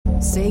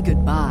Say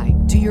goodbye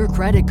to your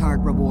credit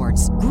card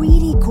rewards.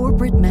 Greedy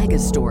corporate mega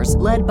stores,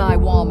 led by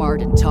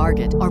Walmart and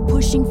Target, are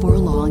pushing for a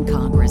law in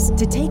Congress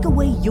to take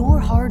away your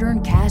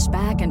hard-earned cash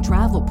back and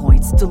travel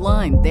points to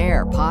line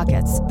their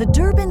pockets. The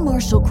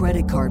Durbin-Marshall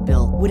credit card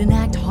bill would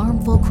enact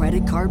harmful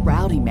credit card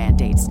routing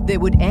mandates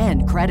that would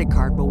end credit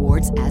card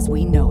rewards as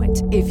we know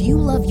it. If you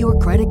love your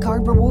credit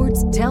card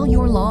rewards, tell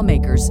your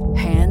lawmakers,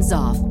 hands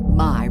off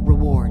my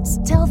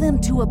rewards. Tell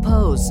them to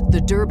oppose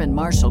the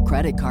Durbin-Marshall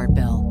credit card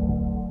bill.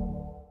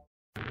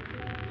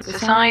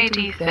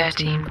 Society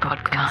 13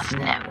 Podcast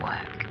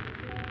Network.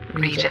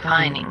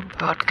 Redefining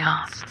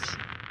podcasts.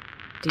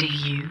 Do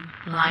you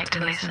like to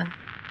listen?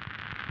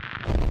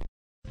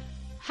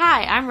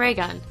 Hi, I'm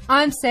Raygun.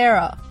 I'm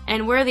Sarah.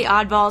 And we're the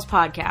Oddballs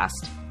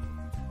Podcast.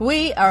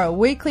 We are a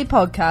weekly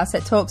podcast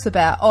that talks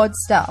about odd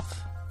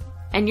stuff.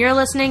 And you're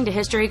listening to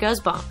History Goes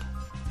Bump.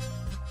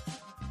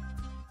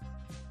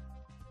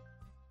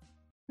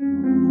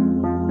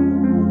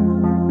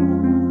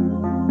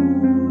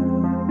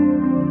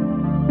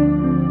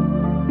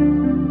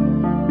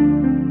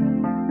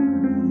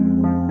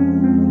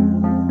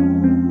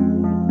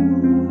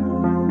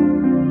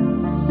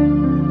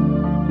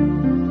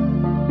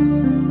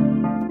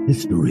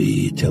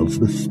 History tells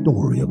the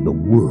story of the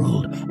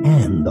world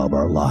and of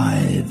our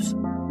lives.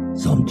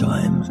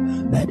 Sometimes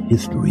that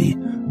history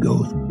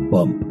goes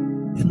bump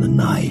in the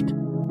night.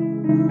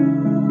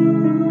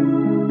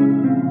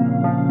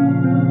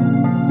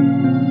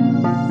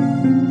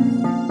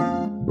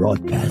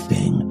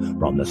 Broadcasting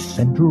from the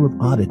center of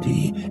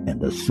oddity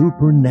and the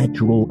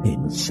supernatural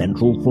in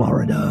Central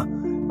Florida,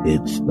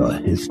 it's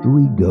the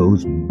History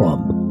Goes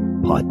Bump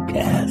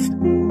podcast.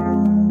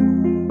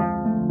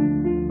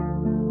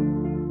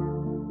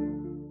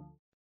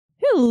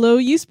 Hello,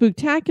 you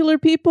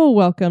spooktacular people.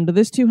 Welcome to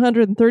this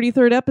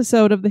 233rd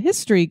episode of the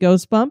History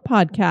Goes Bump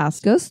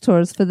podcast. Ghost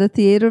tours for the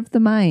theater of the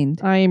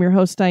mind. I am your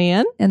host,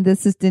 Diane. And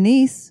this is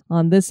Denise.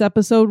 On this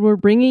episode, we're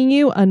bringing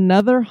you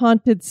another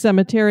Haunted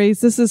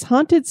Cemeteries. This is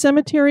Haunted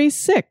Cemetery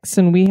 6,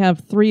 and we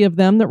have 3 of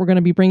them that we're going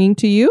to be bringing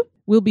to you.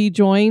 We'll be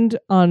joined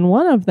on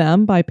one of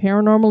them by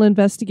paranormal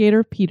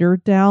investigator Peter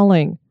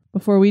Dowling.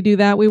 Before we do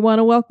that, we want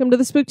to welcome to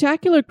the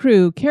Spooktacular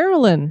crew,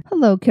 Carolyn.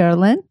 Hello,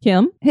 Carolyn.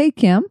 Kim. Hey,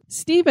 Kim.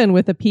 Stephen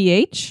with a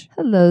PH.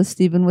 Hello,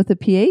 Stephen with a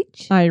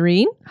PH.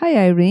 Irene. Hi,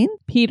 Irene.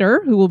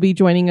 Peter, who will be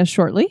joining us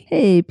shortly.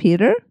 Hey,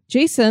 Peter.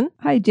 Jason.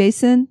 Hi,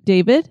 Jason.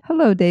 David.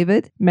 Hello,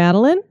 David.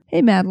 Madeline.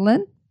 Hey,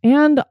 Madeline.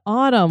 And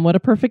Autumn. What a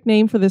perfect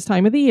name for this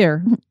time of the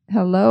year.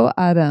 Hello,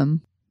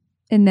 Autumn.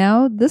 And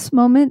now, this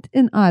moment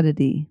in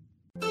oddity.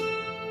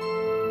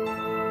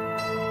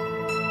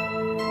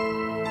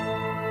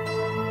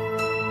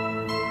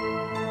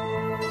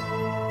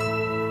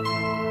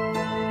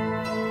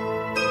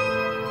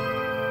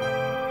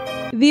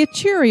 The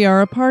Achiri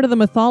are a part of the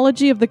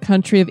mythology of the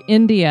country of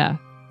India.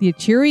 The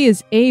Achiri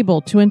is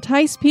able to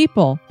entice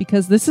people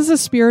because this is a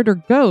spirit or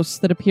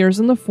ghost that appears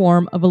in the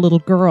form of a little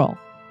girl.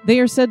 They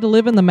are said to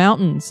live in the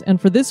mountains, and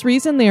for this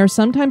reason they are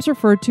sometimes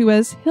referred to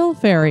as hill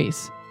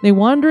fairies. They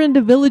wander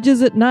into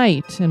villages at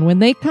night, and when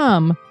they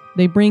come,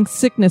 they bring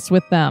sickness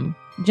with them.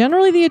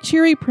 Generally, the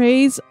Achiri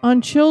preys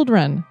on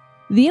children.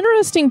 The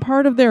interesting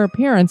part of their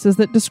appearance is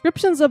that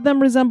descriptions of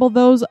them resemble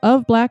those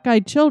of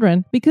black-eyed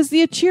children because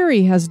the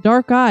Achiri has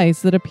dark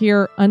eyes that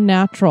appear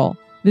unnatural.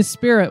 This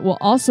spirit will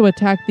also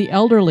attack the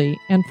elderly,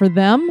 and for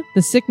them,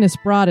 the sickness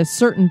brought is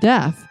certain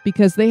death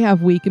because they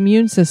have weak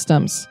immune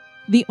systems.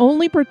 The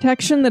only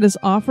protection that is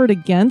offered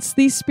against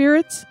these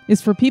spirits is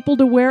for people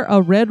to wear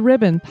a red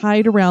ribbon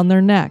tied around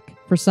their neck.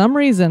 For some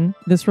reason,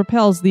 this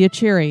repels the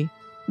Achiri.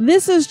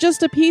 This is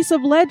just a piece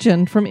of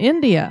legend from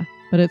India,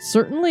 but it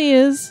certainly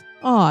is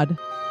odd.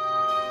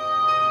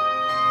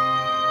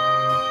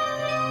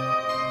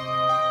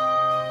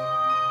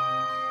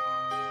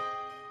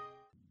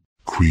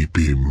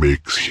 Creepy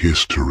makes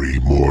history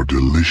more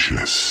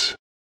delicious.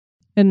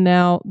 And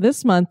now,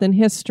 this month in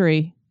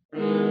history.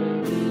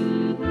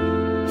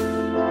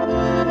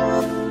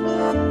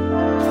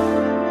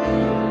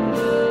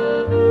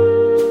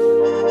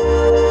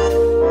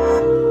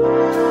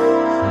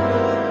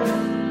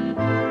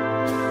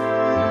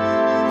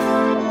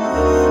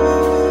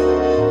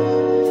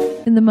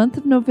 In the month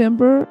of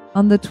November,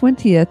 on the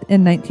 20th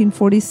in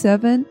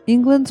 1947,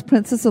 England's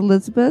Princess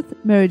Elizabeth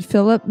married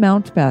Philip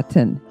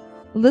Mountbatten.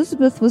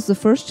 Elizabeth was the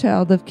first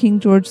child of King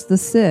George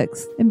VI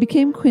and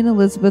became Queen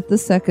Elizabeth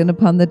II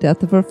upon the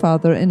death of her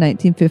father in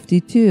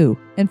 1952,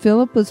 and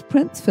Philip was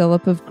Prince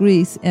Philip of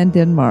Greece and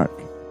Denmark.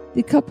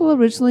 The couple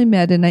originally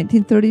met in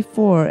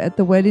 1934 at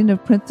the wedding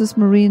of Princess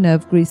Marina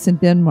of Greece and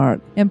Denmark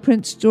and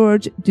Prince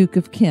George, Duke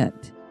of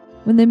Kent.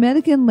 When they met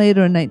again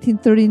later in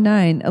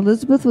 1939,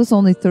 Elizabeth was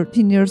only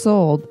 13 years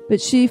old, but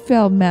she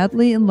fell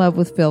madly in love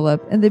with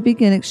Philip and they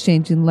began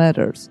exchanging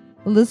letters.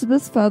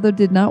 Elizabeth's father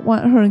did not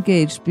want her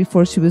engaged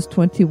before she was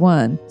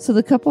 21, so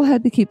the couple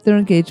had to keep their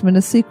engagement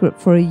a secret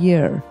for a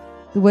year.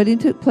 The wedding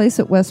took place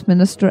at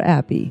Westminster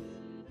Abbey.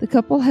 The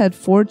couple had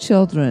 4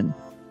 children.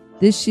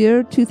 This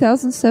year,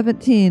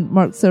 2017,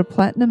 marks their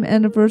platinum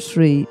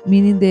anniversary,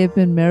 meaning they have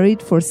been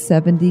married for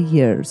 70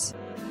 years.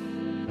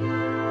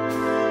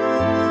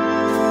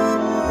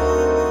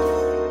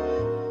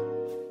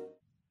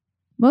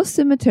 Most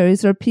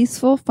cemeteries are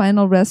peaceful,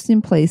 final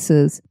resting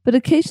places, but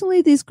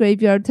occasionally these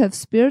graveyards have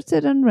spirits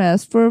at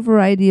unrest for a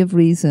variety of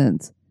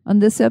reasons. On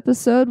this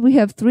episode, we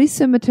have 3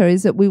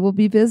 cemeteries that we will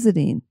be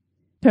visiting.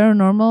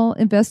 Paranormal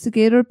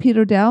investigator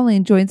Peter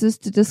Dowling joins us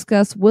to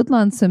discuss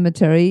Woodlawn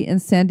Cemetery in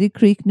Sandy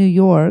Creek, New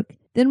York.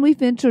 Then we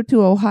venture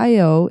to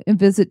Ohio and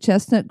visit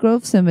Chestnut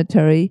Grove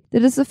Cemetery,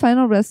 that is the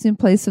final resting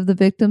place of the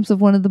victims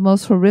of one of the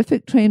most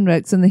horrific train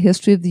wrecks in the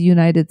history of the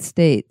United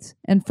States.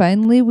 And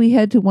finally, we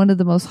head to one of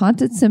the most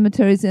haunted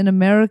cemeteries in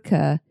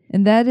America,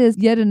 and that is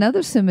yet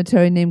another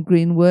cemetery named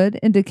Greenwood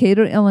in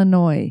Decatur,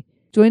 Illinois.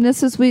 Join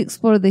us as we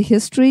explore the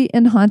history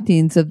and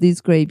hauntings of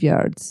these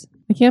graveyards.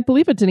 I can't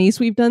believe it, Denise.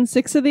 We've done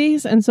 6 of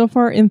these, and so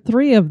far in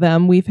 3 of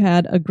them, we've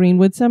had a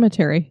Greenwood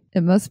Cemetery.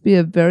 It must be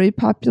a very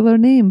popular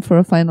name for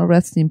a final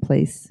resting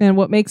place. And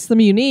what makes them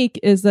unique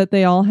is that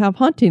they all have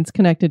hauntings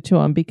connected to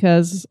them,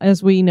 because,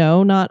 as we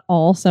know, not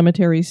all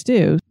cemeteries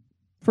do.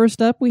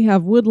 First up, we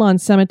have Woodlawn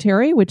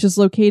Cemetery, which is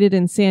located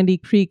in Sandy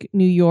Creek,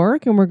 New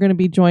York, and we're going to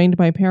be joined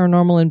by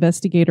paranormal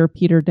investigator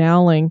Peter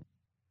Dowling.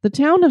 The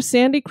town of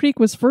Sandy Creek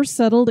was first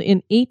settled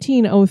in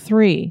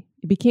 1803.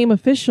 It became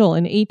official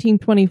in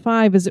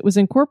 1825 as it was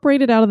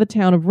incorporated out of the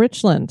town of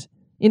Richland.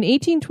 In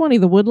 1820,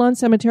 the Woodlawn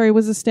Cemetery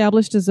was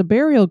established as a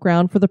burial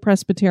ground for the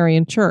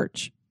Presbyterian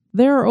Church.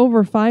 There are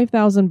over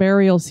 5,000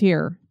 burials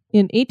here.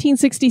 In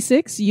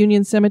 1866,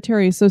 Union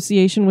Cemetery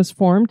Association was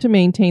formed to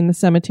maintain the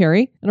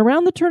cemetery, and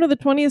around the turn of the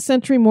 20th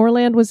century, more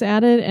land was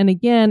added, and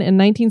again in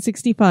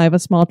 1965, a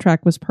small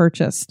tract was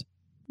purchased.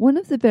 One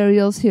of the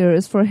burials here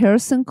is for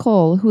Harrison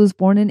Cole, who was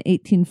born in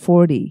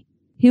 1840.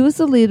 He was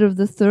the leader of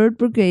the 3rd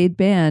Brigade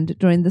Band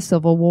during the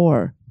Civil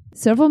War.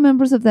 Several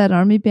members of that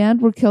Army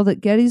band were killed at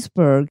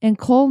Gettysburg, and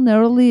Cole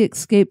narrowly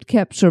escaped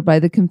capture by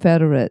the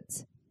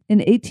Confederates. In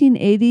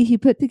 1880, he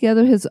put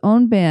together his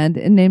own band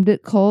and named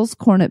it Cole's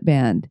Cornet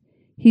Band.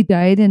 He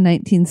died in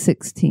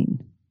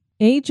 1916.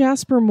 A.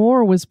 Jasper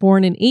Moore was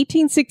born in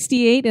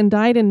 1868 and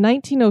died in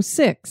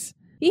 1906.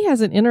 He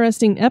has an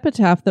interesting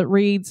epitaph that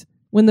reads,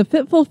 "When the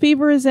fitful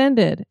fever is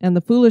ended, and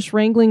the foolish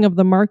wrangling of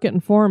the market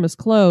and forum is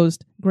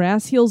closed,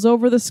 grass heals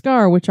over the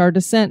scar which our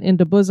descent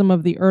into bosom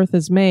of the earth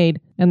has made,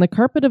 and the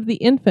carpet of the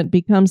infant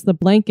becomes the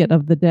blanket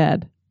of the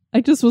dead." I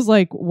just was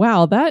like,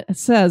 wow, that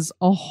says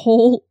a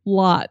whole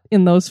lot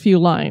in those few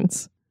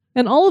lines.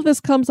 And all of this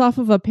comes off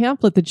of a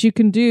pamphlet that you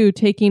can do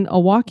taking a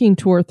walking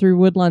tour through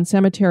Woodlawn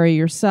Cemetery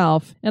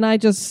yourself, and I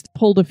just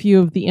pulled a few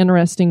of the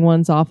interesting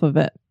ones off of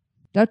it.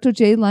 Dr.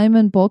 J.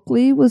 Lyman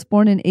Bulkley was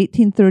born in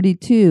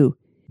 1832.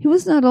 He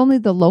was not only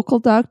the local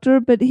doctor,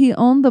 but he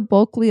owned the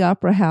Bulkley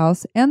Opera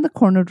House and the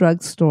corner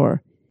drug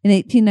store. In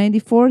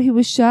 1894, he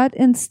was shot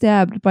and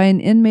stabbed by an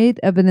inmate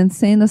of an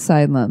insane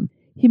asylum.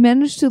 He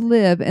managed to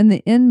live, and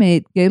the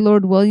inmate,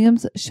 Gaylord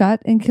Williams, shot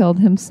and killed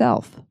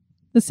himself.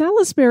 The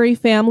Salisbury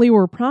family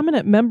were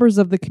prominent members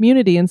of the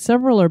community, and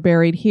several are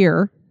buried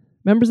here.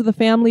 Members of the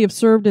family have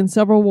served in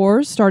several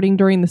wars, starting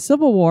during the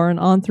Civil War and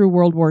on through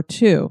World War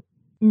II.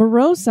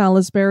 Moreau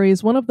Salisbury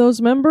is one of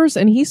those members,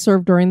 and he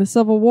served during the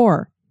Civil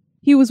War.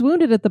 He was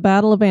wounded at the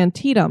Battle of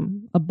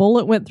Antietam. A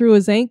bullet went through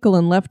his ankle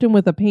and left him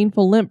with a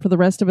painful limp for the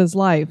rest of his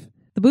life.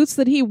 The boots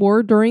that he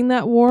wore during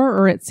that war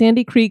are at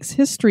Sandy Creek's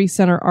History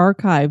Center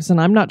archives,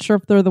 and I'm not sure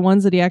if they're the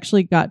ones that he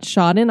actually got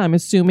shot in, I'm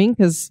assuming,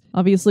 because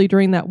obviously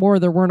during that war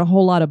there weren't a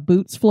whole lot of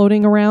boots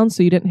floating around,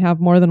 so you didn't have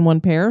more than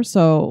one pair,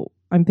 so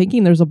I'm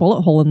thinking there's a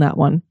bullet hole in that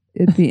one.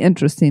 It'd be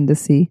interesting to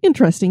see.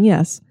 Interesting,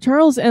 yes.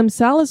 Charles M.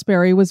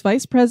 Salisbury was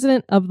vice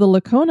president of the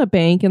Lacona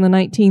Bank in the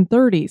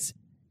 1930s.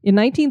 In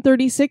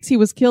 1936, he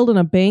was killed in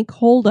a bank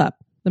holdup.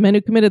 The men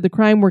who committed the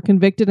crime were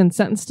convicted and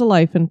sentenced to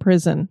life in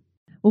prison.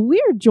 Well,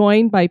 we are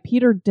joined by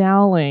Peter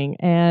Dowling,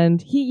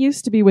 and he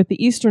used to be with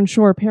the Eastern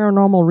Shore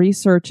Paranormal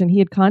Research, and he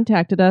had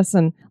contacted us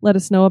and let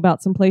us know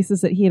about some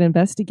places that he had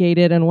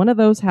investigated, and one of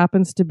those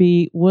happens to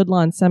be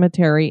Woodlawn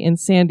Cemetery in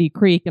Sandy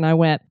Creek, and I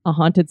went, a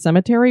haunted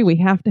cemetery? We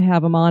have to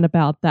have him on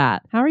about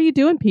that. How are you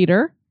doing,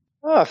 Peter?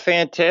 Oh,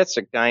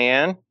 fantastic,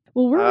 Diane.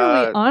 Well, we're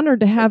really honored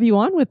to have you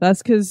on with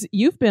us because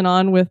you've been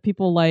on with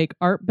people like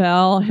Art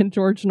Bell and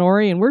George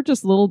Norrie, and we're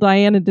just little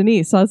Diane and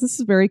Denise. So this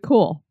is very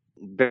cool.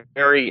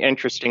 Very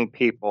interesting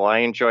people. I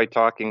enjoy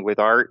talking with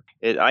Art.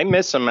 I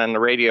miss him on the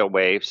radio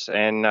waves,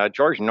 and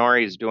George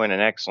Norrie is doing an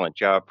excellent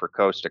job for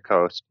Coast to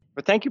Coast.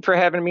 But thank you for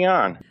having me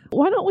on.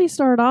 Why don't we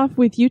start off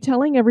with you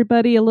telling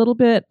everybody a little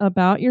bit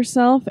about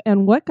yourself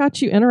and what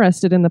got you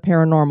interested in the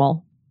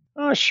paranormal?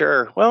 Oh,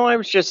 sure. Well, I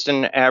was just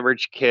an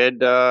average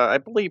kid. I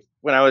believe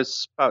when I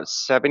was about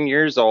 7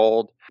 years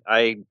old,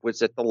 I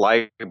was at the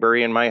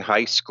library in my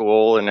high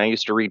school, and I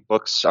used to read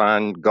books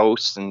on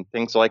ghosts and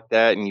things like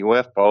that and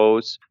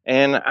UFOs.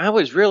 And I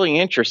was really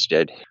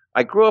interested.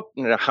 I grew up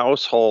in a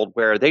household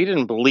where they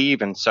didn't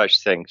believe in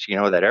such things,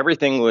 that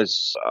everything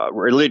was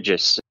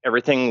religious.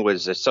 Everything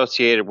was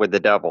associated with the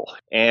devil.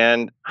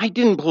 And I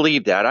didn't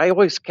believe that. I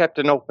always kept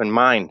an open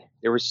mind.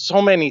 There were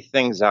so many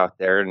things out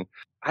there, and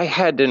I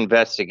had to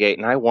investigate,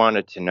 and I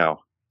wanted to know.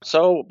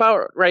 So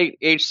about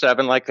age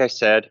 7, like I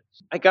said,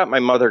 I got my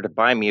mother to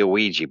buy me a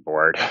Ouija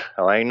board.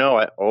 I know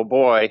it. Oh,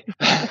 boy.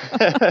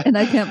 And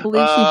I can't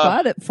believe she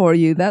bought it for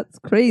you. That's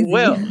crazy.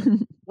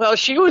 Well,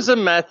 she was a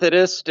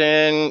Methodist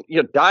and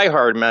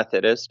diehard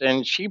Methodist,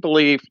 and she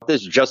believed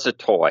this is just a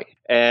toy.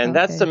 And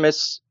that's the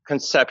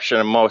misconception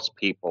of most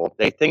people.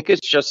 They think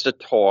it's just a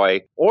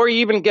toy, or you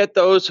even get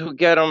those who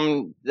get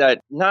them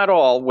that not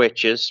all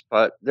witches,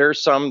 but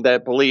there's some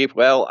that believe,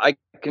 well, I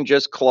can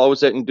just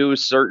close it and do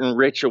certain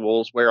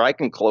rituals where I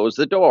can close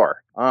the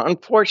door.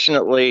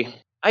 Unfortunately,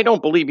 I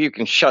don't believe you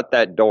can shut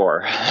that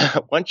door.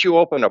 Once you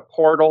open a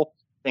portal,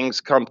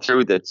 things come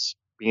through that's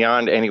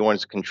beyond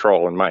anyone's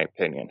control, in my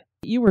opinion.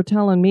 You were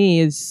telling me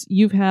is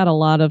you've had a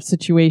lot of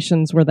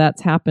situations where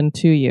that's happened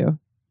to you.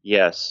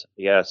 Yes.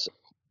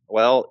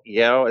 Well,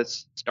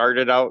 it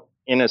started out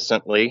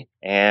innocently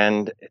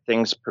and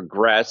things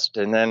progressed.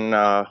 And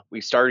then we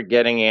started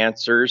getting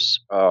answers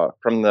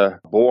from the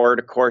board.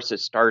 Of course, it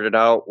started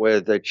out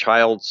with a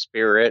child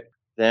spirit.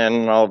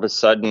 Then all of a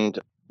sudden,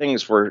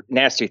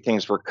 nasty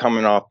things were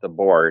coming off the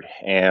board.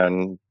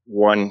 And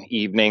one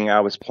evening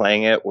I was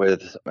playing it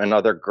with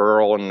another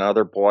girl and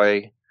another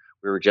boy.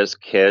 We were just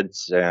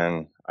kids,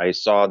 and I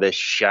saw this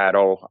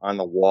shadow on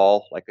the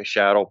wall, like a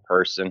shadow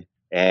person,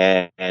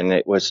 and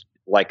it was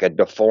like a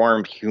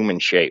deformed human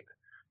shape.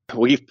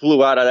 We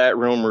flew out of that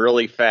room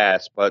really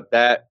fast, but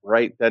that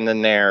right then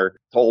and there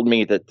told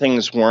me that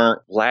things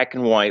weren't black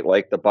and white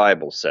like the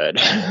Bible said.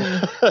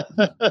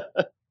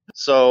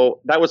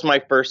 So that was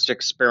my first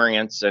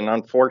experience, and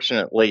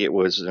unfortunately it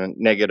was a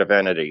negative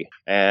entity,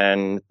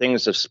 and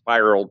things have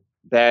spiraled.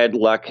 Bad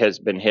luck has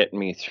been hitting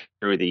me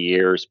through the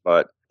years,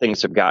 but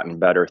things have gotten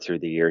better through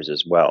the years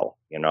as well.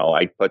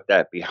 I put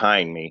that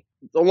behind me.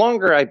 The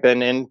longer I've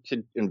been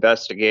into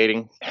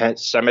investigating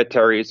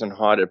cemeteries and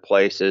haunted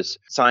places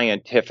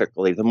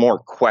scientifically, the more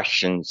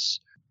questions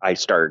I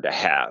started to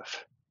have.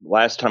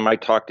 Last time I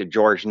talked to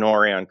George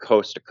Norrie on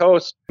Coast to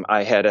Coast,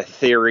 I had a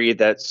theory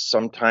that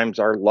sometimes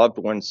our loved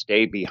ones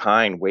stay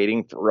behind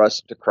waiting for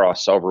us to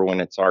cross over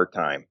when it's our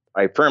time.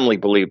 I firmly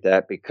believe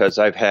that because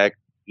I've had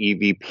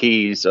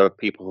EVPs of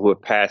people who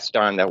have passed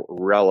on that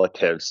were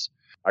relatives.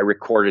 I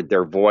recorded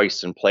their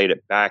voice and played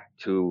it back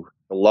to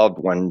the loved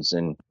ones.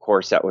 And of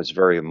course, that was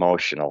very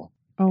emotional.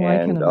 Oh, I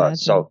can imagine.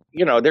 So,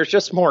 there's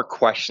just more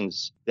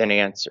questions than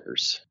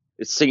answers.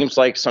 It seems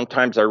like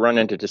sometimes I run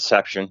into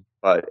deception,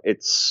 but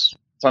it's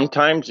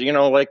sometimes,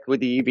 like with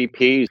the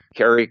EVP,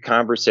 carry a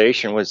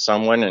conversation with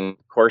someone, and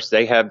of course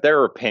they have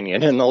their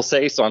opinion and they'll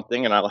say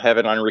something and I'll have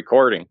it on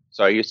recording.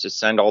 So I used to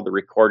send all the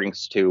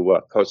recordings to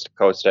Coast to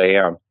Coast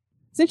AM.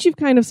 Since you've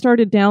kind of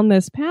started down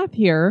this path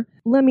here,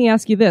 let me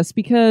ask you this,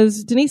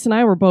 because Denise and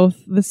I were both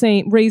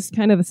raised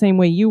kind of the same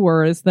way you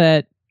were, is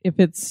that if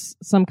it's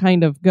some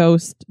kind of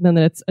ghost, then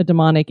it's a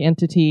demonic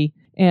entity.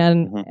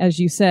 And as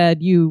you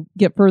said, you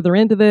get further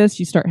into this,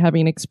 you start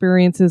having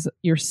experiences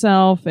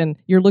yourself, and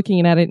you're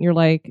looking at it and you're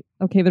like,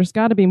 okay, there's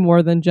got to be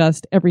more than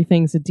just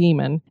everything's a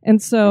demon. And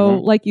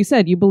so, like you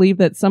said, you believe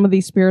that some of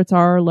these spirits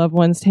are loved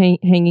ones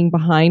hanging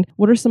behind.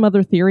 What are some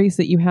other theories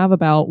that you have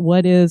about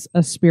what is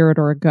a spirit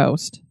or a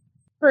ghost?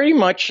 Pretty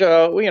much,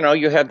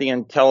 you have the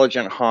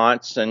intelligent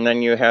haunts, and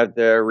then you have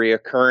the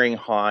reoccurring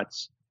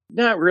haunts.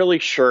 Not really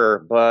sure,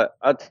 but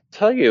I'll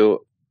tell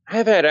you,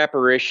 I've had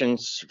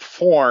apparitions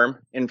form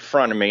in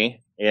front of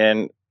me,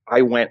 and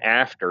I went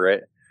after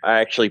it.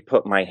 I actually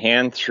put my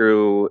hand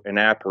through an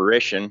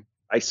apparition.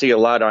 I see a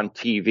lot on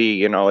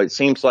TV. It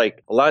seems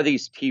like a lot of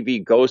these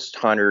TV ghost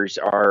hunters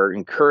are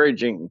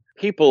encouraging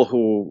people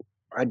who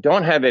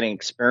don't have any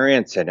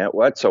experience in it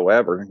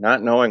whatsoever,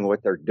 not knowing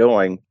what they're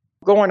doing,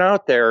 going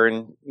out there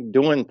and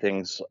doing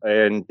things,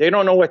 and they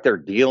don't know what they're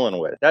dealing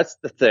with. That's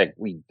the thing.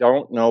 We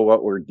don't know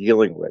what we're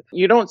dealing with.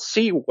 You don't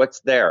see what's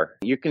there.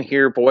 You can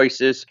hear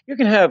voices. You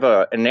can have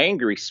an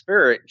angry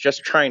spirit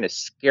just trying to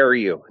scare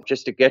you,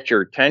 just to get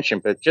your attention,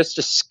 but just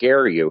to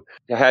scare you,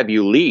 to have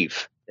you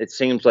leave. It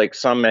seems like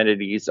some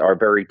entities are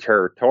very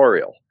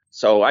territorial.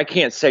 So I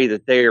can't say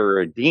that they are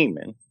a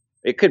demon.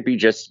 It could be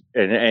just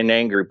an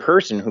angry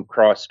person who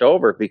crossed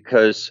over,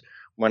 because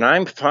when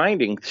I'm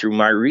finding through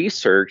my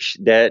research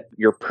that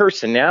your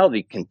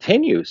personality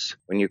continues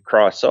when you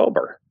cross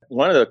over.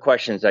 One of the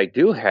questions I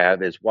do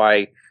have is,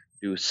 why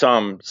do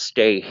some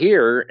stay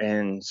here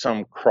and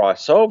some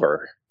cross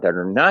over that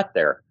are not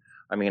there?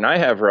 I mean, I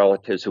have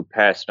relatives who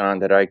passed on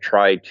that I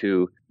tried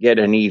to get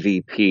an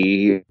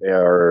EVP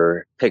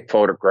or take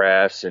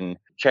photographs and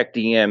check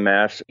the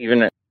EMFs,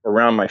 even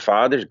around my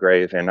father's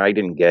grave, and I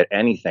didn't get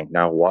anything.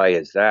 Now, why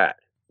is that?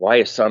 Why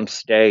is some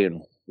stay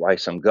and why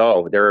some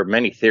go? There are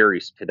many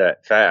theories to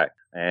that fact,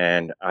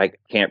 and I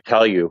can't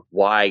tell you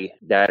why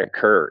that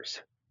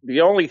occurs.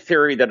 The only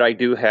theory that I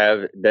do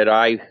have that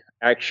I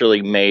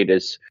actually made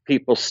is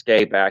people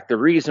stay back. The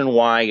reason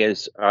why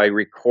is I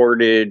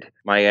recorded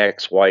my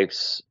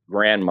ex-wife's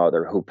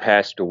grandmother, who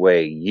passed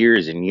away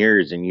years and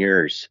years and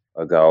years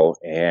ago,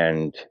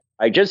 and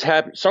I just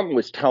had something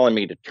was telling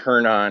me to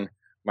turn on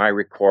my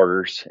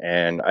recorders,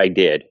 and I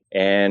did.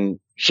 And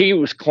she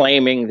was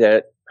claiming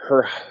that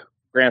her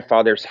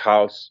grandfather's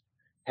house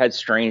had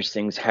strange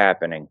things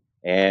happening.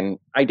 And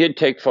I did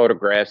take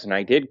photographs, and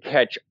I did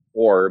catch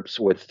orbs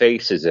with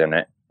faces in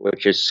it,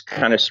 which is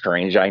kind of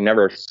strange. I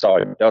never saw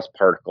a dust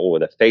particle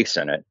with a face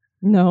in it.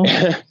 No.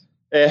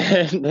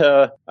 And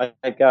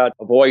I got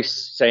a voice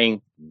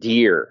saying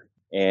deer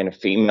and a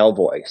female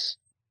voice.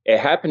 It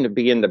happened to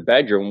be in the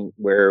bedroom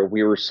where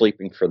we were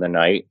sleeping for the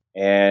night.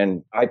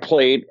 And I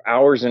played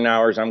hours and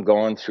hours. I'm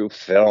going through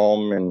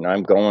film and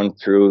I'm going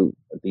through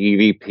the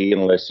EVP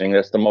and listening.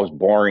 That's the most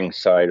boring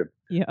side of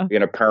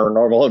being a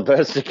paranormal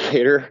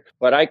investigator.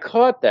 But I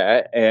caught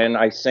that and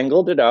I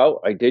singled it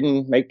out. I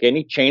didn't make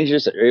any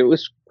changes. It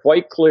was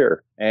quite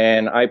clear.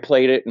 And I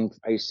played it and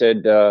I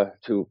said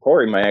to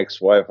Corey, my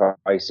ex-wife,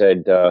 I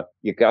said,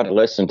 you got to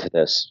listen to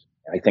this.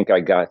 I think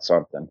I got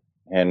something.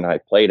 And I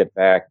played it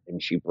back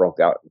and she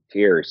broke out in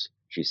tears.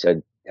 She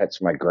said,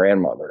 that's my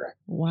grandmother.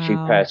 Wow. She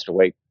passed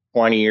away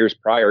 20 years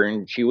prior,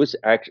 and she was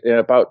actually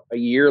about a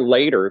year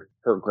later,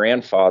 her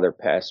grandfather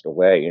passed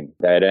away, and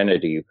that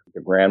entity, the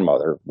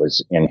grandmother,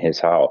 was in his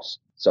house.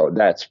 So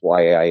that's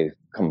why I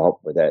come up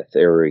with that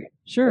theory.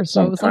 Sure.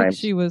 So it was like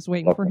she was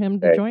waiting for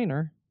him to join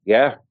her.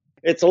 Yeah.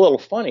 It's a little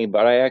funny,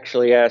 but I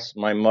actually asked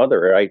my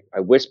mother, I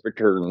whispered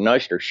to her,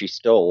 nudged her. She's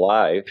still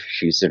alive.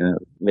 She's in her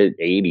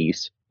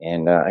mid-80s.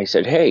 And I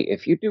said, hey,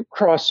 if you do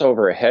cross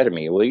over ahead of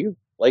me, will you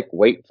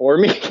wait for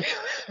me?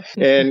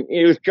 And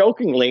it was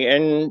jokingly.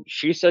 And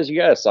she says,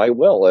 yes, I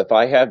will. If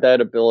I have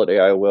that ability,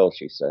 I will,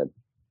 she said.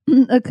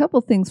 A couple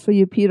things for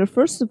you, Peter.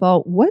 First of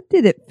all, what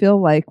did it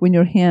feel like when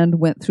your hand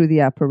went through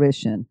the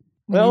apparition?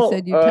 When you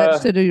said you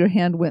touched it or your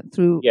hand went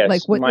through,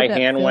 yes, what my did that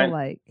hand feel went,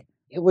 like?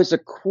 It was a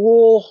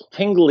cool,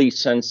 tingly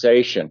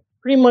sensation.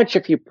 Pretty much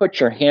if you put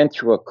your hand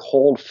through a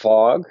cold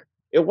fog.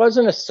 It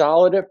wasn't a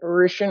solid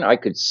apparition. I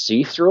could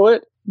see through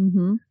it.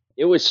 Mm-hmm.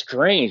 It was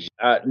strange.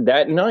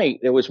 That night,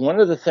 it was one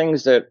of the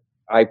things that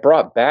I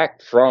brought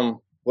back from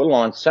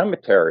Woodlawn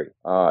Cemetery,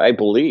 I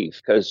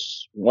believe,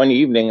 because one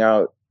evening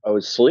I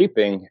was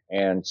sleeping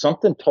and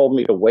something told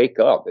me to wake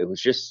up. It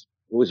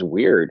was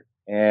weird.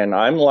 And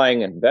I'm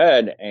lying in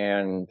bed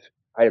and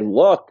I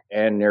look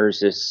and there's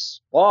this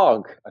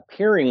fog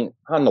appearing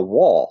on the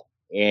wall.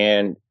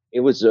 And it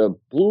was a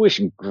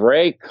bluish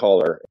gray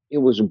color. It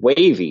was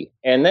wavy.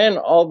 And then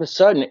all of a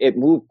sudden it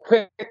moved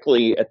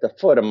quickly at the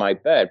foot of my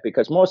bed,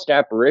 because most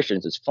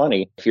apparitions, it's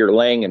funny, if you're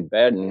laying in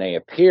bed and they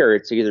appear,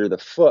 it's either the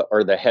foot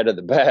or the head of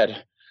the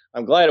bed.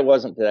 I'm glad it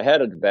wasn't the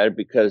head of the bed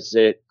because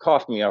it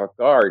caught me off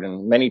guard.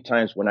 And many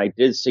times when I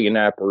did see an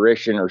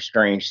apparition or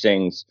strange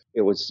things,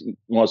 it was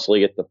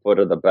mostly at the foot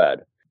of the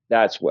bed.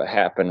 That's what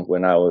happened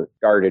when I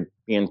started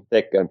being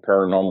thick on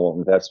paranormal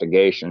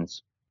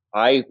investigations.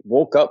 I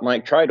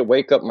tried to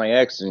wake up my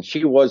ex, and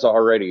she was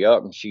already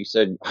up, and she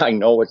said, I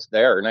know it's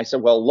there. And I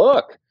said, well,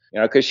 look,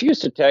 because she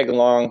used to tag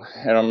along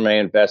on my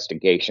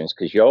investigations,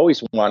 because you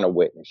always want a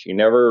witness. You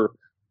never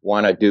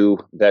want to do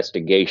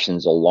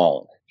investigations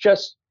alone,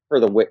 just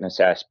for the witness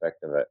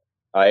aspect of it.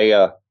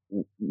 I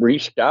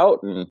reached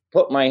out and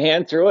put my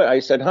hand through it. I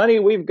said, honey,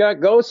 we've got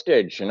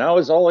ghostage. And I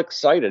was all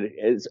excited.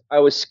 I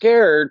was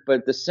scared, but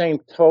at the same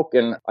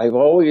token, I've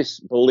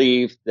always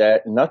believed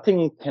that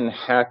nothing can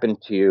happen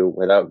to you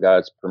without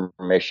God's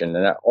permission.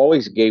 And that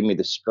always gave me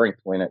the strength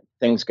when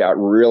things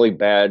got really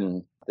bad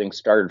and things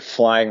started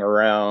flying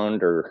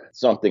around or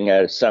something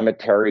at a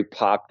cemetery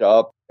popped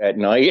up at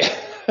night.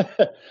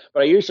 But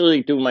I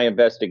usually do my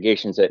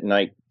investigations at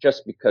night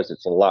just because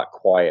it's a lot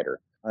quieter.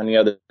 On the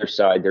other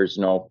side, there's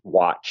no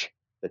watch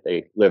that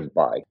they live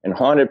by. And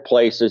haunted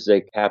places,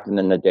 they happen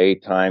in the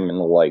daytime and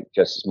the light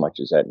just as much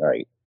as at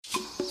night.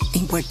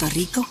 In Puerto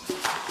Rico,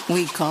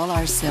 we call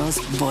ourselves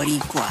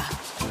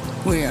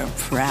Boricua. We're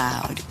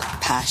proud,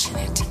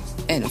 passionate,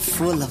 and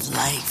full of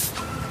life.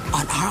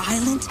 On our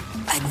island,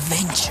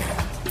 adventure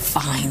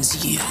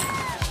finds you.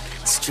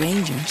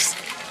 Strangers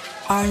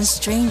aren't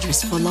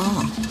strangers for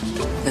long.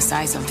 The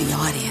size of the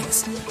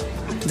audience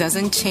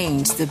doesn't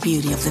change the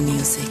beauty of the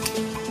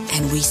music.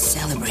 And we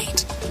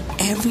celebrate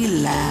every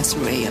last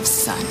ray of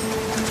sun.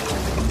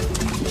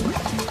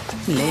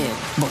 Live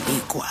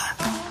Boricua.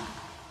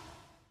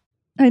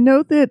 I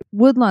know that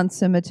Woodlawn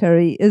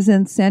Cemetery is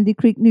in Sandy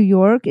Creek, New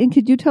York. And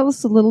could you tell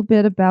us a little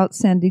bit about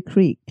Sandy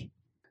Creek?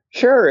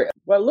 Sure.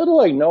 What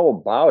little I know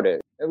about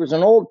it, it was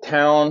an old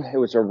town. It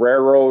was a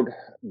railroad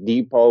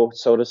depot,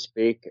 so to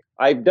speak.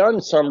 I've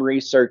done some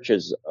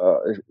researching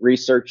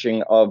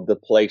of the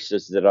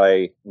places that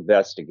I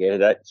investigated.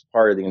 That's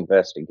part of the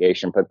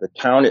investigation. But the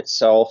town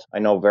itself, I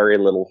know very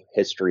little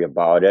history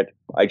about it.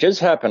 I just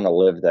happen to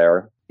live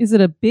there. Is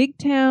it a big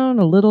town,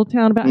 a little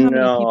town? About how many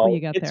people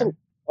you got there?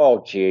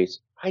 Oh,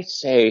 geez. I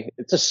say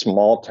it's a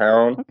small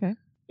town. Okay.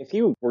 If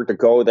you were to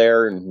go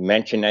there and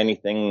mention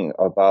anything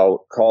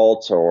about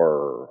cults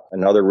or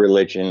another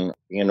religion,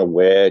 being a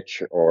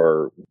witch,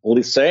 or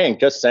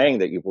just saying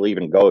that you believe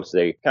in ghosts,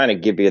 they kind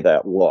of give you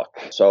that look.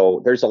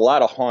 So there's a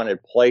lot of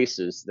haunted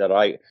places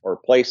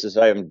places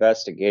I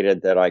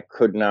investigated that I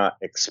could not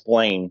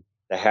explain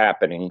the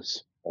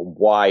happenings or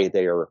why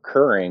they are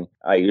occurring.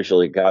 I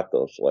usually got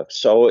those looks.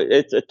 So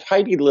it's a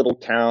tidy little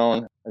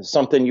town. It's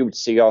something you would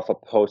see off a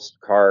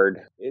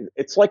postcard.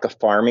 It's like a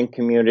farming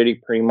community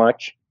pretty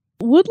much.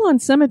 Woodlawn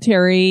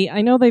Cemetery,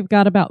 I know they've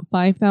got about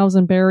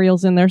 5,000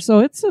 burials in there, so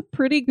it's a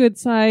pretty good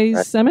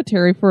sized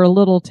cemetery for a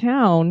little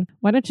town.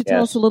 Why don't you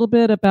tell us a little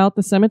bit about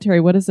the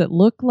cemetery? What does it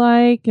look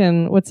like,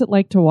 and what's it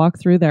like to walk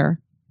through there?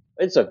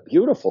 It's a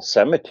beautiful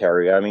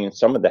cemetery. I mean,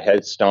 some of the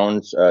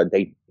headstones,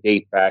 they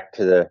date back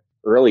to the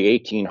early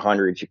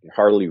 1800s. You can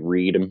hardly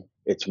read them.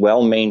 It's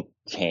well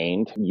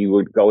maintained. You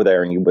would go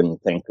there and you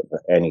wouldn't think of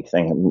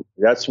anything.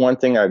 That's one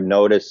thing I've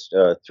noticed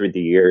through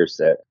the years,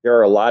 that there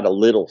are a lot of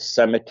little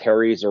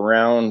cemeteries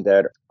around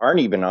that aren't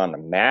even on the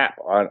map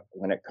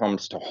when it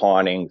comes to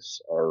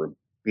hauntings or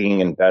being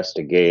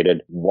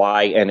investigated.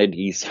 Why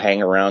entities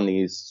hang around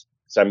these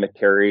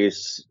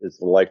cemeteries is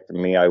the life for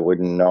me. I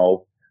wouldn't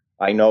know.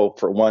 I know,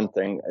 for one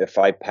thing, if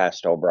I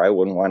passed over, I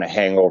wouldn't want to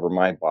hang over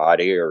my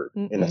body or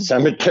in a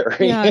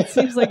cemetery. Yeah, it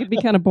seems like it'd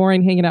be kind of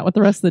boring hanging out with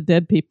the rest of the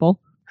dead people.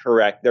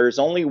 Correct. There's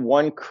only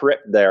one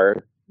crypt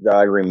there that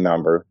I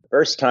remember.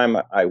 First time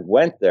I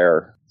went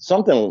there,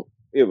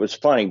 it was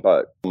funny,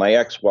 but my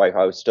ex-wife,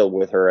 I was still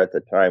with her at the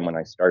time when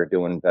I started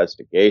doing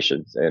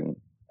investigations. And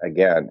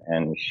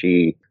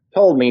she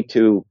told me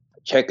to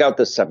check out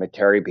the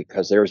cemetery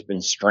because there's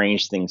been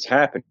strange things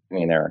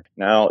happening there.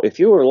 Now, if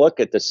you were to look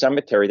at the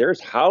cemetery,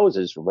 there's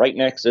houses right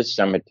next to the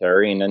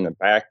cemetery, and in the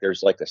back,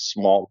 there's like a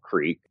small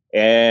creek.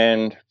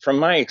 And from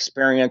my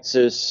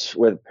experiences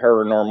with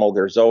paranormal,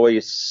 there's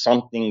always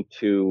something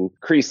to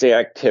increase the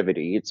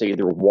activity. It's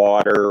either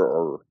water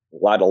or a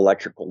lot of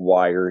electrical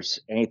wires,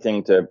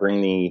 anything to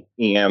bring the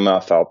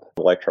EMF up,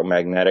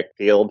 electromagnetic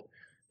field.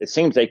 It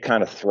seems they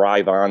kind of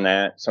thrive on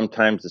that.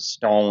 Sometimes the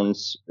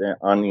stones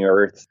on the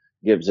earth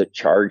gives it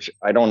charge.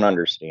 I don't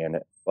understand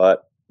it,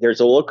 but there's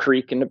a little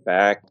creek in the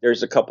back.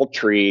 There's a couple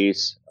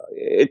trees.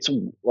 It's,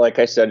 like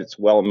I said, it's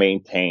well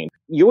maintained.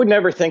 You would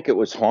never think it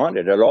was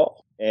haunted at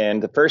all.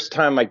 And the first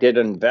time I did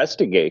an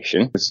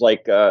investigation, it's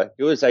like,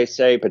 do as I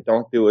say, but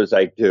don't do as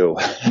I do.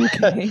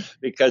 Okay.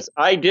 Because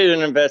I did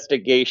an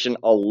investigation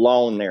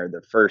alone there the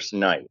first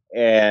night,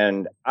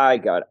 and I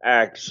got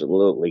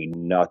absolutely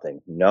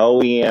nothing. No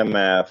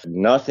EMF,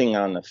 nothing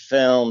on the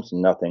films,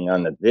 nothing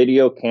on the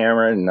video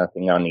camera,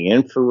 nothing on the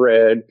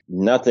infrared,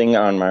 nothing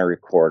on my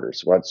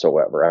recorders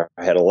whatsoever.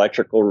 I had an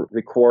electrical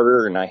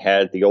recorder, and I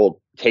had the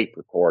old tape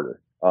recorder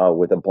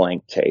with a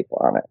blank tape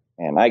on it.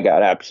 And I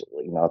got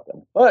absolutely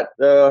nothing. But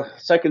the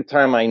second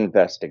time I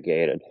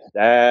investigated,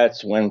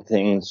 that's when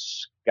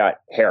things got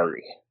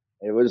hairy.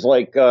 It was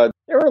like they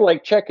were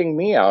like checking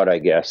me out, I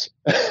guess.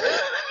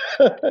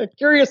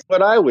 Curious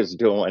what I was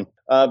doing.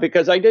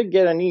 Because I did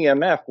get an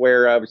EMF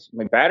where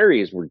my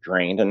batteries were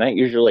drained, and that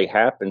usually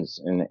happens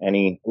in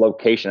any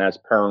location that has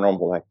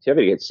paranormal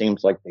activity. It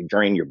seems like they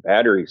drain your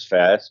batteries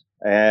fast.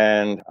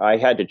 And I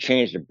had to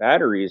change the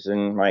batteries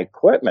in my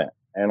equipment.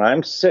 And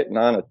I'm sitting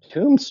on a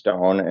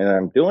tombstone, and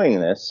I'm doing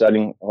this,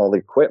 setting all the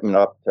equipment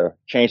up to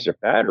change the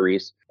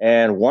batteries.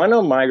 And one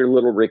of my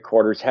little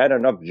recorders had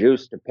enough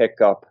juice to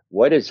pick up,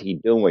 what is he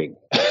doing?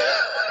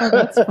 Oh,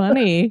 that's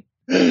funny.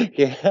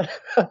 Yeah.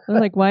 I'm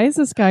like, why is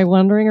this guy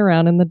wandering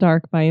around in the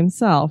dark by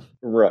himself?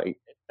 Right.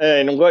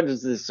 And what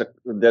is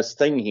this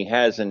thing he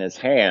has in his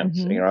hands?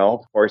 Mm-hmm. You know,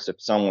 of course, if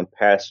someone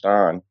passed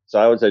on. So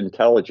I was an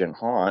intelligent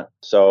haunt.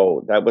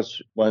 So that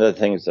was one of the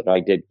things that I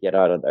did get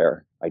out of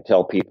there. I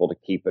tell people to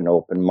keep an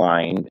open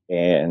mind,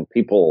 and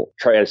people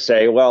try to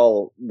say,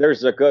 well,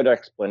 there's a good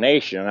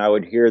explanation. I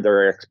would hear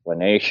their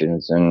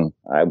explanations, and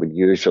I would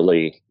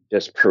usually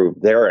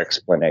disprove their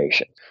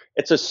explanation.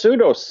 It's a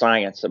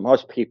pseudoscience, and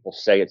most people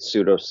say it's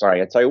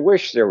pseudoscience. I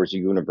wish there was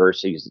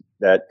universities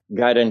that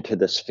got into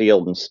this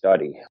field and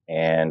study.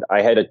 And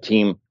I had a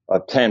team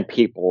of 10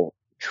 people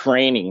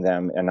training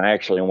them, and I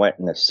actually went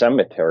in the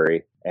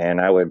cemetery, and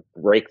I would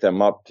break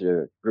them up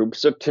to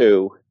groups of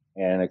 2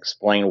 and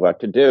explain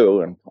what to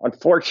do. And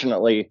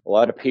unfortunately, a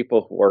lot of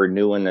people who are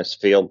new in this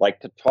field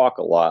like to talk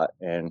a lot,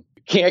 and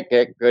you can't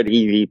get good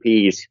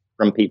EVPs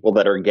from people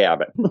that are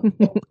gabbing.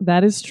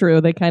 That is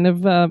true. They kind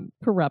of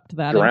corrupt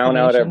that. Drown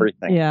out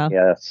everything. Yeah.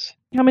 Yes.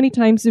 How many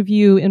times have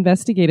you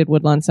investigated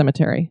Woodlawn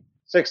Cemetery?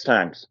 6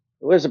 times.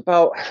 It was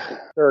about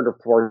 3rd or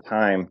 4th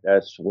time.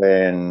 That's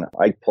when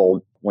I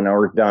told, when we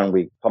were done,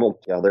 we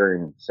huddled together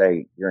and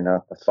say, you're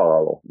not to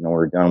follow. When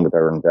we're done with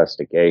our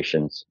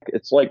investigations.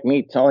 It's like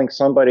me telling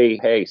somebody,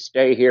 hey,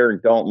 stay here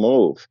and don't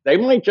move. They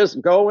might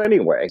just go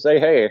anyway. Say,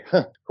 hey,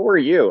 who are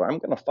you? I'm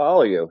going to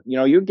follow you. You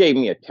know, you gave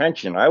me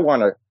attention. I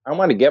want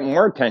to get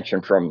more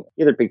attention from you,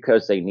 either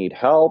because they need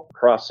help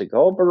crossing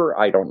over.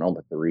 I don't know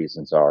what the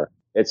reasons are.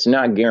 It's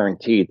not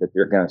guaranteed that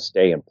they're going to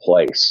stay in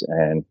place.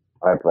 And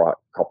I brought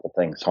a couple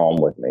things home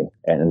with me,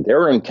 and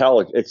they're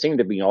intelligent. It seemed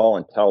to be all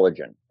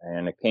intelligent,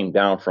 and it came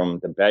down from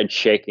the bed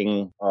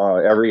shaking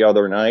every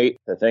other night,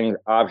 the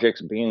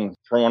objects being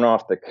thrown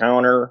off the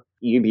counter,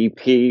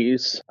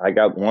 EVPs. I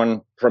got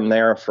one from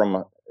there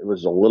it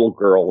was a little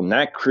girl, and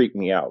that creeped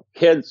me out.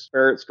 Kids'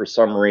 spirits, for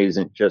some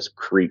reason, just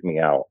creep me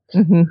out.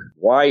 Mm-hmm.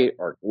 Why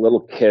are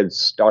little kids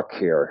stuck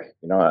here?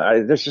 You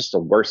know, that's just the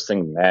worst thing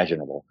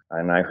imaginable.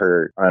 And I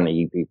heard on the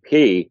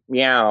EVP,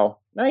 meow,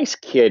 nice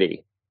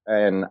kitty.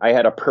 And I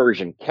had a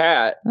Persian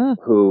cat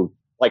who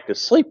like to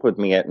sleep with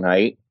me at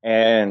night.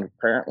 And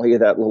apparently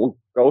that little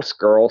ghost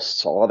girl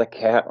saw the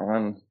cat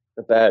on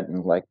the bed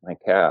and liked my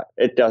cat.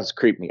 It does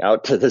creep me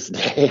out to this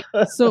day.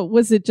 So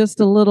was it just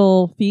a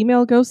little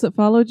female ghost that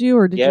followed you,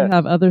 or did you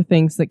have other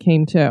things that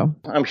came too?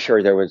 I'm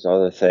sure there was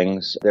other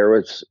things.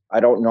 I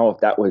don't know if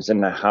that was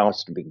in the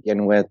house to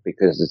begin with,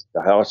 because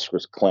the house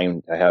was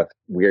claimed to have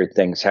weird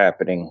things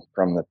happening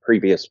from the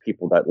previous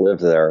people that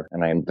lived there.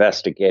 And I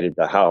investigated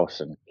the house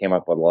and came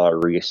up with a lot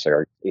of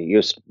research. It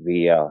used to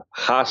be a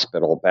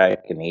hospital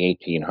back in the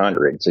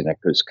 1800s, and it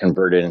was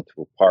converted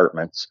into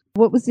apartments.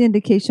 What was the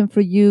indication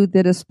for you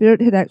that a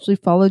spirit had actually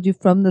followed you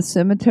from the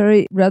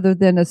cemetery rather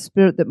than a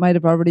spirit that might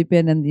have already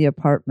been in the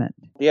apartment?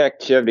 The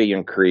activity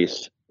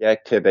increased.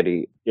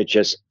 It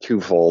just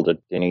twofolded,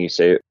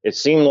 Denise. It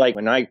seemed like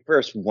when I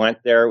first went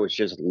there, it was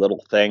just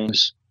little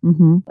things.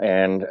 Mm-hmm.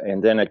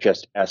 And then it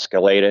just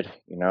escalated.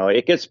 You know,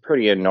 it gets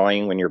pretty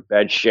annoying when your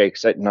bed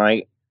shakes at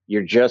night.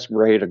 You're just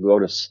ready to go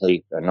to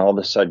sleep. And all of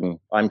a sudden,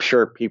 I'm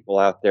sure people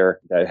out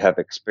there that have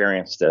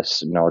experienced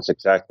this knows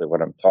exactly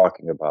what I'm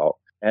talking about.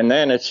 And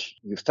then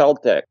you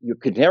felt that you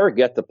could never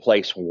get the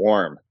place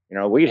warm. You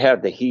know, we'd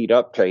have the heat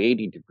up to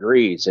 80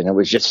 degrees and it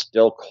was just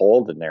still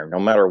cold in there no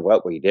matter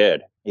what we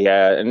did.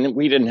 Yeah, and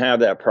we didn't have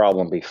that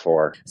problem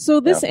before. So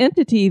this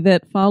entity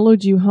that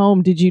followed you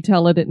home, did you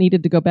tell it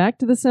needed to go back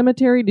to the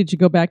cemetery? Did you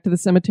go back to the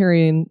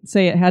cemetery and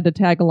say it had to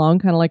tag along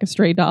kind of like a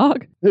stray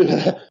dog?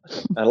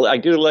 I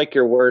do like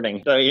your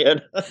wording,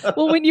 Diane.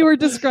 Well, when you were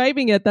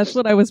describing it, that's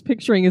what I was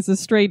picturing is a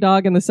stray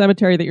dog in the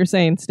cemetery that you're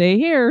saying, stay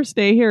here,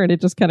 and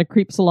it just kind of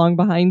creeps along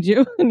behind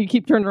you. And you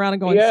keep turning around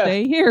and going,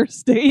 stay here,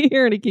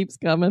 and it keeps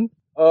coming.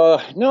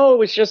 No, it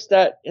was just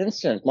that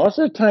instant. Most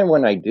of the time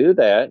when I do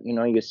that, you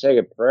know, you say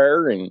a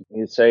prayer and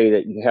you say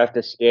that you have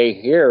to stay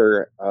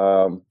here.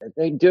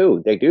 They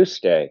do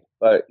stay.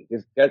 But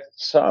you've got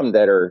some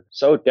that are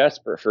so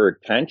desperate for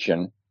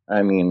attention.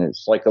 I mean,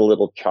 it's like a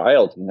little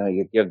child, you know,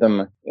 you give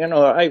them, you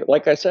know,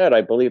 like I said,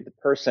 I believe the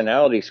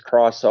personalities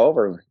cross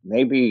over.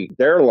 Maybe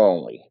they're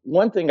lonely.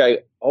 One thing I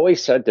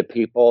always said to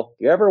people,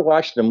 you ever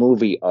watch the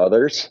movie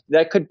Others?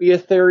 That could be a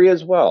theory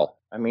as well.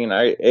 I mean,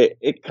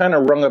 it kind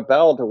of rung a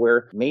bell to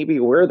where maybe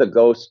we're the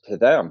ghost to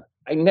them.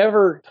 I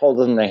never told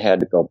them they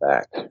had to go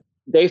back.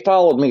 They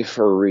followed me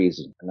for a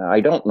reason, and I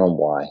don't know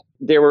why.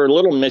 They were a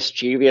little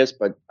mischievous,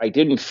 but I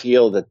didn't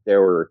feel that they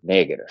were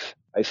negative.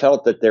 I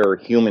felt that they were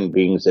human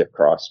beings that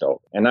crossed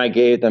over, and I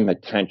gave them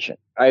attention.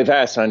 I've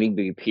asked on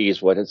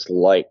EVPs what it's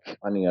like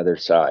on the other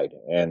side,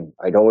 and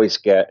I'd always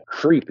get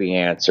creepy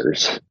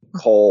answers.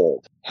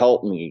 Cold,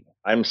 help me,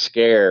 I'm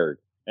scared.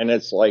 And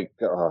it's like,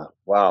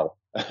 wow.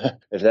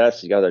 If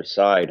that's the other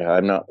side,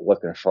 I'm not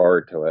looking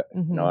forward to it.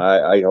 Mm-hmm. You know,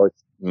 I always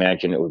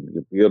imagine it would be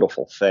a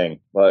beautiful thing.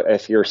 But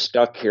if you're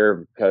stuck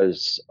here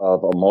because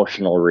of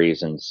emotional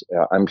reasons,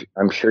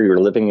 I'm sure you're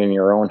living in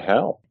your own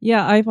hell.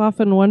 Yeah, I've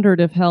often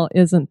wondered if hell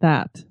isn't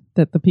that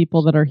the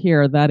people that are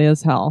here, that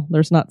is hell.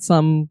 There's not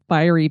some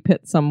fiery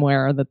pit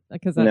somewhere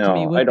because that to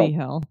me would be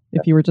hell.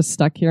 If you were just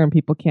stuck here and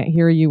people can't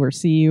hear you or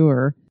see you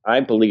or... I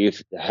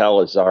believe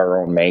hell is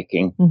our own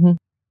making. Mm-hmm.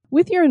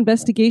 With your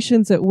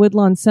investigations at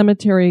Woodlawn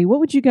Cemetery, what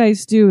would you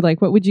guys do?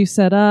 Like, what would you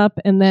set up?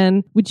 And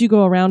then would you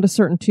go around to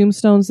certain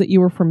tombstones that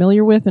you were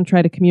familiar with and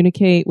try to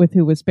communicate with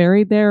who was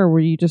buried there? Or were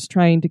you just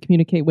trying to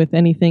communicate with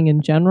anything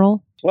in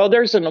general? Well,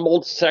 there's an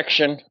old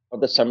section of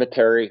the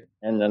cemetery,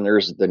 and then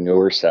there's the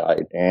newer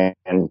side.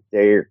 And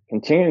they're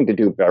continuing to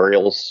do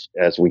burials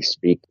as we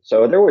speak.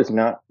 So there was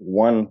not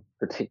one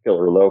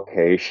particular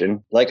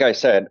location. Like I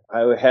said,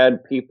 I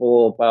had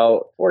people,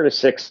 about 4 to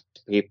 6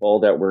 people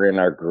that were in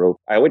our group.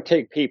 I would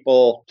take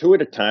people 2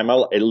 at a time,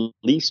 at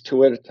least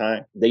 2 at a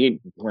time. They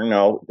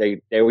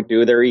would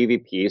do their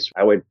EVPs.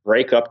 I would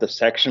break up the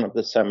section of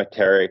the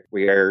cemetery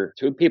where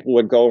 2 people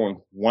would go in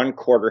one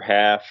quarter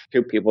half,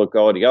 2 people would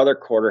go the other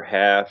quarter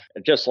half,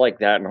 just like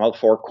that in all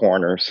 4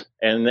 corners.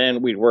 And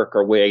then we'd work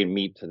our way and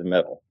meet to the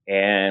middle.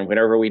 And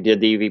whenever we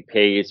did the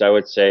EVPs, I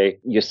would say,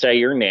 you say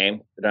your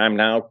name, that I'm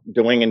now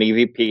doing an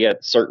EVP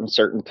at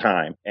certain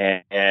time.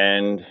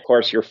 And of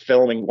course, you're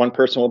filming. One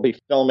person will be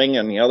filming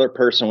and the other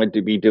person would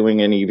be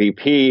doing an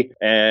EVP.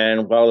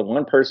 And while the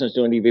one person is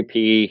doing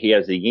EVP, he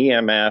has the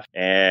EMF.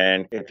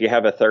 And if you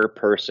have a third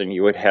person,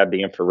 you would have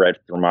the infrared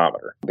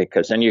thermometer,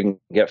 because then you can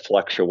get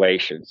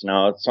fluctuations.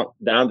 Now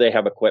they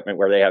have equipment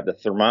where they have the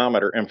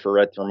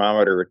infrared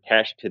thermometer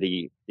attached to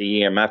the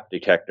EMF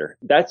detector.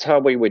 That's how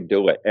we would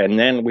do it. And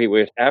then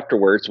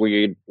afterwards,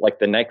 like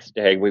the next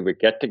day, we would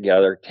get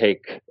together,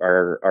 take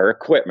our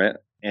equipment,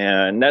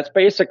 and that's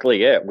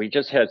basically it. We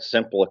just had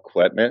simple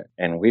equipment,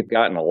 and we've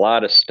gotten a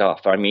lot of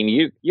stuff. I mean,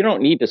 you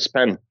don't need to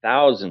spend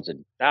thousands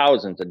and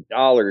thousands of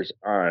dollars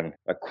on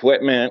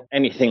equipment,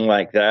 anything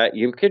like that.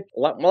 A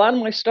lot of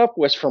my stuff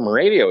was from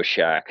Radio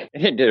Shack,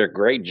 and it did a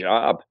great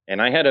job.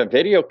 And I had a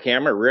video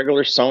camera,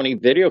 regular Sony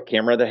video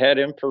camera that had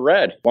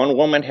infrared. One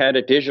woman had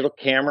a digital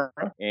camera,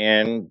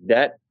 and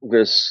that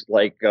was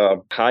like a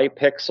high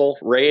pixel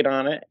rate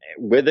on it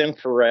with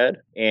infrared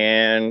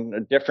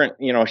and different,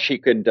 she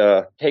could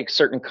take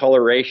certain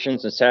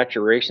colorations and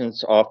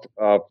saturations off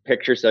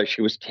pictures that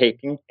she was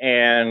taking.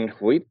 And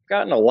we've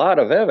gotten a lot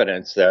of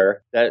evidence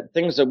there that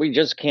things that we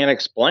just can't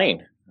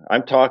explain.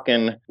 I'm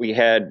talking, we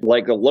had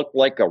looked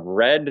like a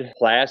red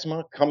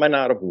plasma coming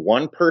out of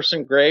one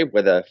person's grave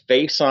with a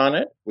face on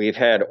it. We've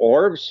had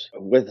orbs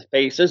with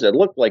faces. It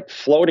looked like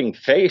floating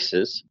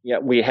faces.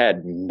 Yet we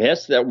had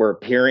myths that were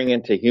appearing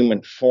into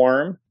human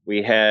form.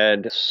 We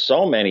had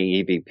so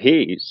many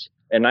EVPs.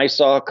 And I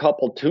saw a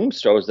couple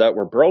tombstones that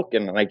were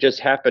broken. And I just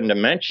happened to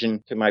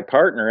mention to my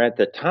partner at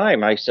the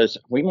time, I says,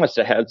 we must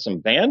have had some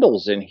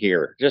vandals in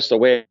here, just the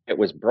way it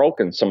was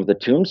broken, some of the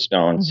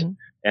tombstones. Mm-hmm.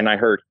 And I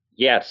heard,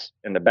 yes,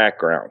 in the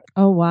background.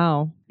 Oh,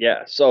 wow.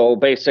 Yeah. So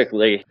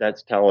basically,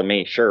 that's telling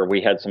me, sure, we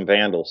had some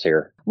vandals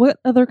here. What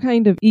other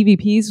kind of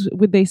EVPs?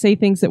 Would they say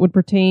things that would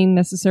pertain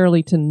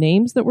necessarily to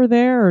names that were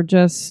there or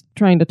just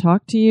trying to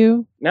talk to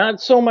you?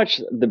 Not so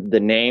much the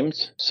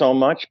names so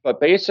much, but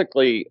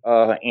basically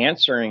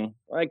answering.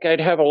 Like I'd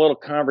have a little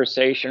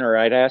conversation or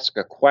I'd ask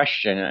a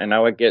question and I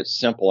would get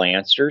simple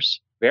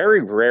answers.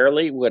 Very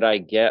rarely would I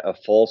get a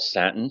full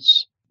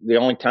sentence. The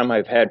only time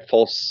I've had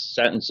full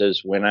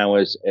sentences when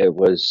it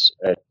was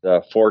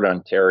at Fort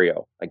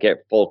Ontario. I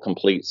get full,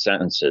 complete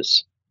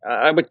sentences.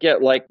 I would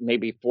get like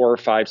maybe 4 or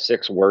 5,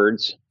 6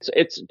 words.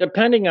 It's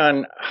depending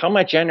on how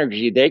much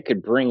energy they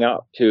could bring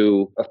up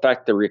to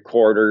affect the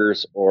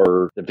recorders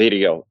or the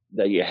video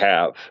that you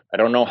have. I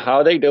don't know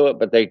how they do it,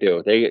 but they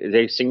do.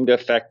 They seem to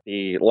affect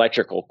the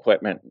electrical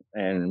equipment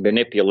and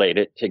manipulate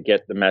it to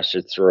get the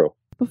message through.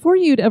 Before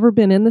you'd ever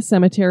been in the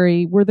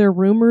cemetery, were there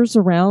rumors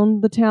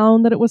around the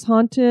town that it was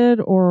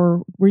haunted?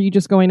 Or were you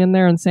just going in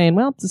there and saying,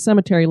 well, it's a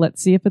cemetery,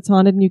 let's see if it's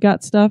haunted, and you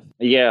got stuff?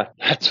 Yeah,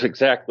 that's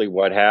exactly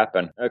what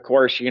happened. Of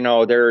course, you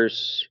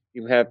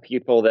have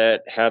people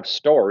that have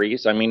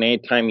stories. I mean,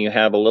 anytime you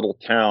have a little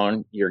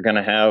town, you're going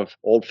to have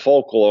old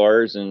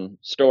folklores and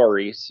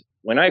stories.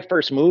 When I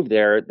first moved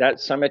there,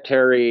 that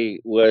cemetery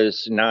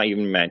was not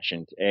even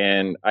mentioned.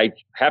 And I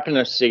happened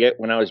to see it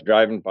when I was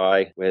driving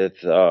by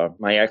with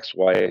my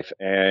ex-wife.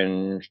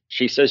 And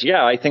she says,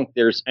 yeah, I think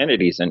there's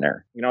entities in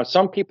there.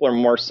 Some people are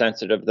more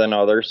sensitive than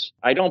others.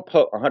 I don't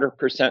put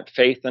 100%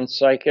 faith in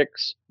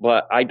psychics,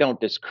 but I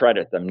don't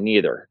discredit them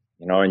neither.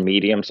 In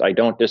mediums, I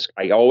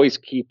always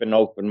keep an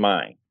open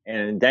mind.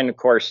 And then, of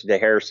course, the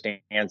hair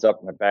stands up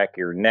in the back of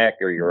your neck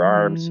or your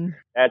arms.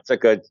 That's a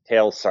good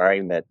tell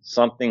sign that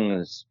something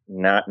is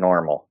not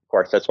normal. Of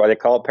course, that's why they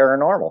call it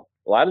paranormal.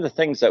 A lot of the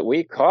things that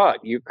we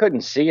caught, you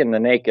couldn't see in the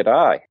naked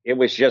eye. It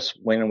was just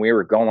when we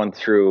were going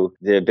through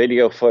the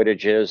video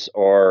footages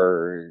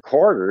or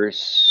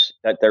recorders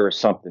that there was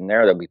something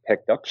there that we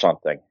picked up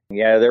something.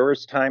 Yeah, there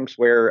was times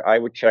where I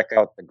would check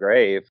out the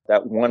grave.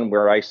 That one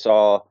where I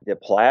saw the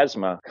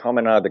plasma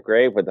coming out of the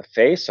grave with a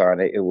face on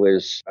it, it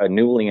was a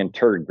newly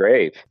interred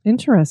grave.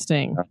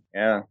 Interesting.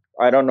 Yeah.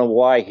 I don't know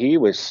why he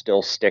was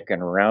still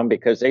sticking around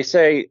because they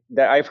say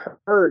that I've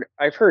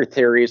heard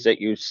theories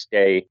that you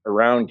stay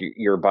around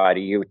your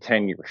body, you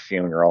attend your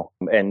funeral,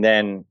 and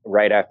then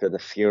right after the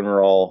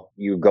funeral,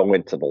 you go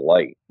into the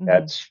light. Mm-hmm.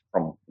 That's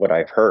from what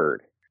I've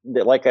heard.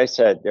 Like I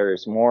said,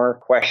 there's more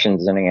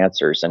questions than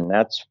answers, and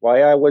that's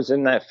why I was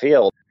in that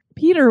field.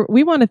 Peter,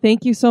 we want to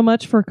thank you so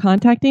much for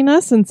contacting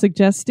us and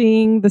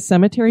suggesting the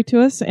cemetery to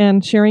us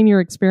and sharing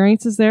your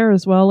experiences there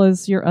as well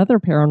as your other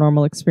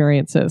paranormal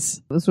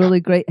experiences. It was really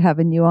great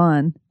having you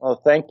on. Well,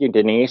 thank you,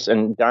 Denise.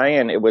 And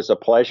Diane, it was a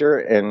pleasure,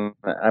 and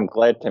I'm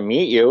glad to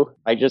meet you.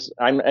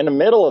 I'm in the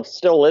middle of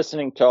still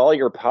listening to all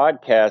your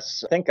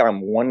podcasts. I think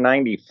I'm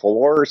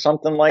 194 or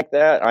something like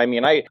that. I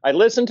mean, I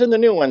listen to the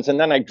new ones, and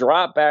then I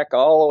drop back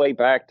all the way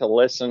back to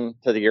listen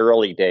to the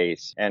early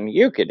days. And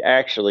you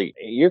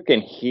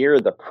can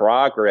hear the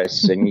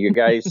progress and you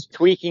guys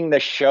tweaking the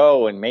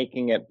show and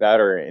making it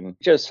better and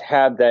just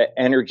have that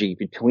energy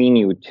between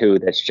you two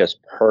that's just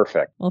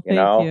perfect. Well,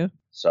 thank you.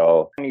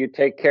 So you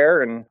take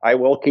care, and I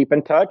will keep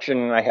in touch,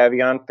 and I have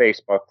you on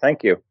Facebook.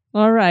 Thank you.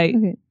 All right.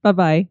 Okay.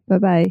 Bye-bye.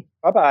 Bye-bye.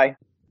 Bye-bye.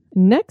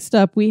 Next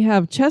up, we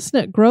have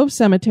Chestnut Grove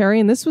Cemetery,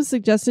 and this was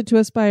suggested to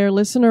us by our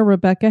listener,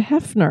 Rebecca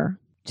Hefner.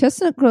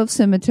 Chestnut Grove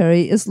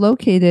Cemetery is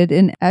located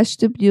in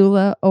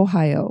Ashtabula,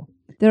 Ohio.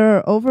 There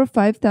are over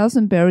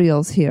 5,000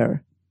 burials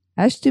here.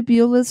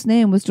 Ashtabula's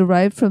name was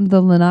derived from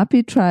the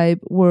Lenape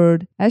tribe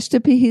word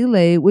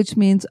Ashtapehile, which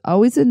means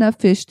always enough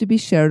fish to be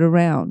shared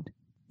around.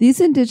 These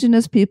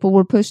indigenous people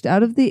were pushed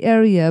out of the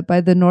area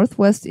by the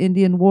Northwest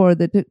Indian War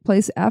that took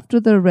place after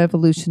the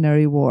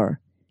Revolutionary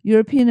War.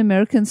 European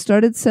Americans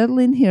started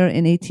settling here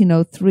in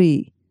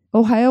 1803.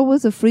 Ohio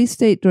was a free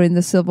state during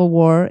the Civil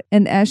War,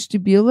 and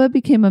Ashtabula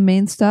became a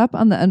main stop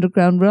on the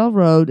Underground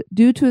Railroad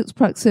due to its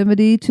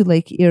proximity to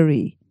Lake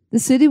Erie. The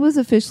city was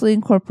officially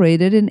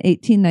incorporated in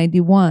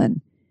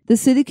 1891. The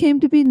city came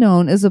to be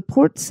known as a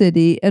port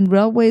city, and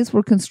railways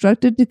were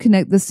constructed to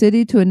connect the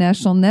city to a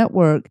national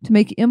network to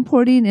make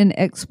importing and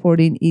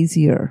exporting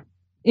easier.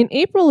 In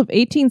April of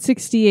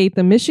 1868,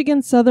 the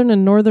Michigan Southern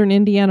and Northern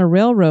Indiana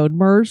Railroad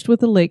merged with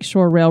the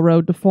Lakeshore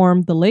Railroad to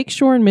form the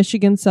Lakeshore and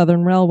Michigan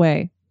Southern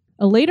Railway.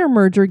 A later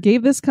merger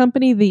gave this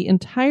company the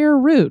entire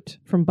route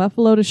from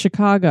Buffalo to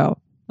Chicago.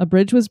 A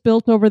bridge was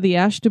built over the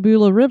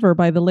Ashtabula River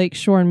by the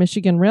Lakeshore and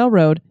Michigan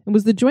Railroad and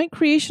was the joint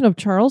creation of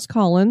Charles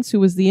Collins, who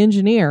was the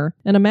engineer,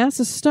 and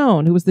Amasa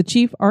Stone, who was the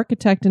chief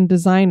architect and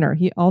designer.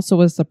 He also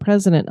was the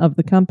president of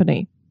the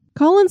company.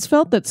 Collins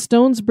felt that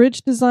Stone's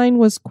bridge design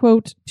was,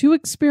 quote, too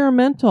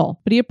experimental,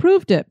 but he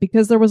approved it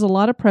because there was a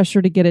lot of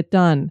pressure to get it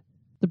done.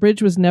 The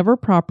bridge was never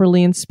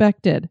properly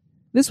inspected.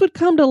 This would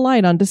come to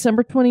light on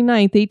December 29,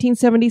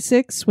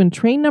 1876, when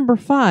train number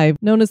 5,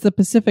 known as the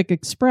Pacific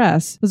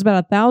Express, was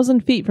about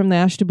 1,000 feet from the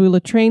Ashtabula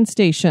train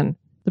station.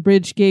 The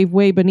bridge gave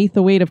way beneath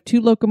the weight of 2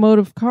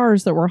 locomotive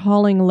cars that were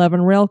hauling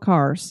 11 rail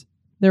cars.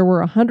 There were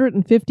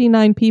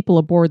 159 people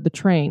aboard the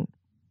train.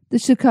 The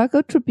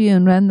Chicago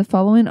Tribune ran the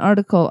following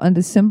article on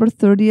December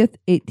 30th,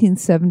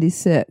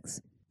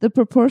 1876. The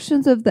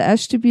proportions of the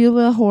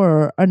Ashtabula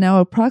horror are now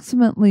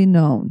approximately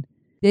known.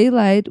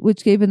 Daylight,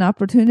 which gave an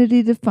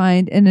opportunity to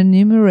find and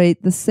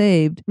enumerate the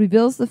saved,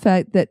 reveals the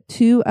fact that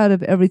 2 out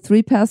of every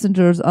 3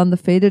 passengers on the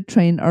fated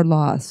train are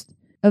lost.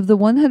 Of the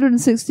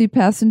 160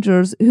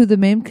 passengers who the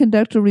main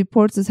conductor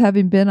reports as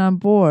having been on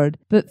board,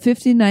 but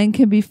 59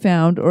 can be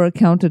found or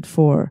accounted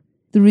for.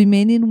 The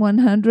remaining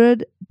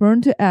 100,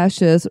 burned to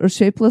ashes or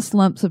shapeless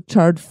lumps of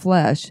charred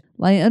flesh,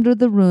 lie under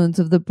the ruins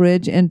of the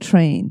bridge and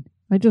train.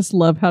 I just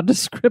love how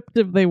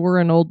descriptive they were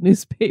in old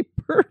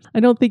newspapers. I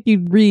don't think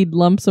you'd read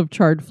lumps of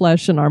charred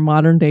flesh in our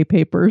modern-day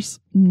papers.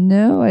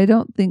 No, I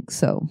don't think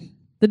so.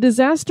 The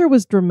disaster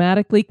was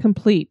dramatically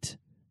complete.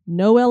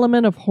 No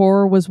element of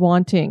horror was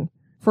wanting.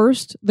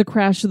 First, the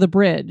crash of the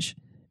bridge.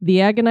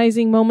 The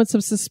agonizing moments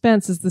of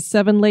suspense as the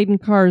 7 laden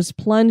cars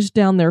plunged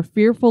down their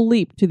fearful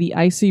leap to the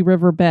icy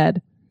river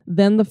bed.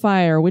 Then the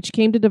fire, which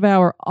came to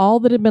devour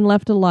all that had been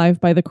left alive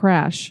by the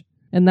crash.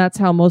 And that's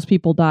how most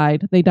people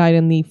died. They died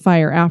in the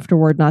fire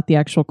afterward, not the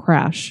actual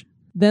crash.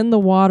 Then the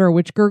water,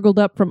 which gurgled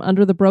up from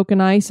under the broken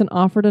ice and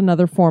offered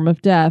another form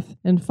of death.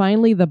 And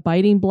finally, the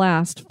biting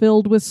blast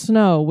filled with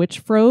snow, which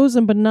froze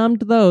and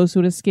benumbed those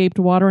who had escaped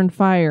water and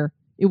fire.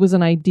 It was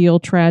an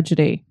ideal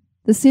tragedy.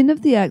 The scene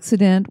of the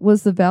accident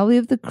was the valley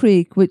of the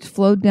creek, which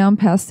flowed down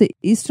past the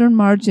eastern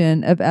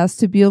margin of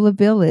Ashtabula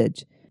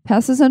village,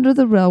 passes under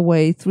the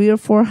railway 300 or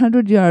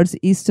 400 yards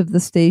east of the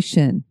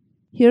station.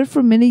 Here,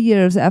 for many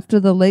years after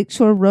the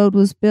Lakeshore Road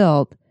was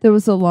built, there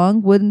was a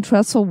long wooden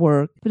trestle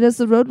work, but as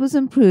the road was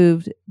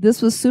improved,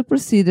 this was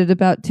superseded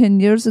about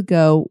 10 years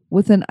ago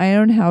with an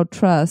iron howe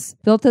truss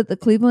built at the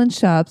Cleveland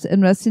shops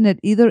and resting at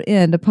either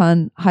end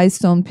upon high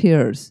stone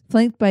piers,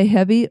 flanked by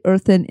heavy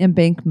earthen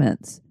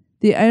embankments.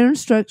 The iron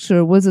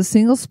structure was a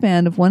single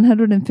span of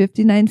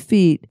 159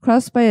 feet,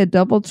 crossed by a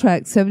double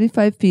track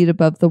 75 feet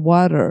above the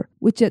water,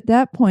 which at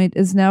that point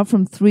is now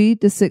from 3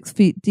 to 6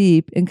 feet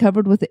deep and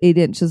covered with 8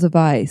 inches of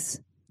ice.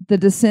 The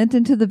descent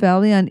into the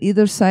valley on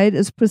either side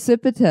is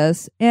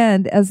precipitous,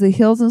 and as the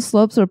hills and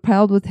slopes are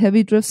piled with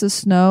heavy drifts of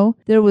snow,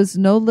 there was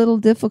no little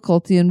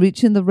difficulty in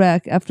reaching the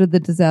wreck after the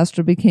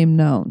disaster became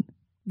known.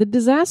 The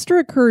disaster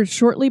occurred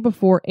shortly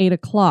before 8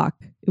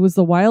 o'clock. It was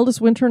the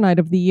wildest winter night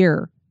of the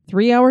year.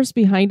 3 hours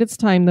behind its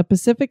time, the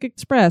Pacific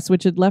Express,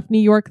 which had left New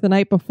York the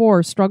night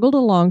before, struggled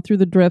along through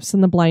the drifts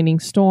and the blinding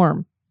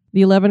storm.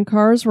 The 11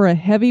 cars were a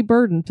heavy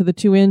burden to the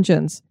 2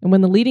 engines, and when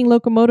the leading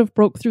locomotive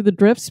broke through the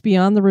drifts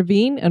beyond the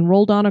ravine and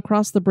rolled on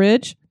across the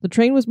bridge, the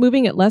train was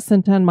moving at less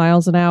than 10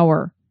 miles an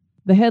hour.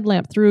 The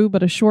headlamp threw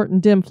but a short and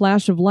dim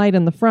flash of light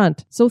in the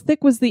front, so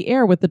thick was the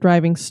air with the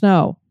driving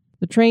snow.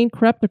 The train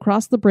crept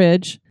across the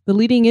bridge. The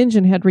leading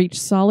engine had reached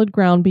solid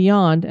ground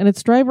beyond, and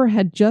its driver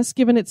had just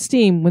given it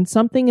steam when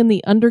something in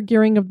the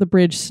undergearing of the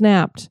bridge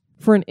snapped.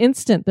 For an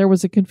instant, there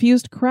was a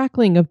confused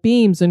crackling of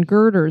beams and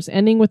girders,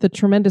 ending with a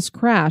tremendous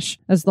crash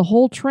as the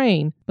whole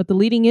train, but the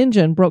leading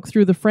engine, broke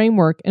through the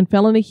framework and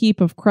fell in a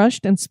heap of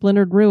crushed and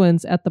splintered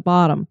ruins at the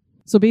bottom.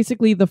 So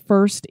basically, the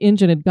first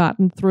engine had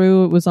gotten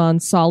through, it was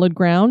on solid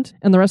ground,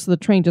 and the rest of the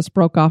train just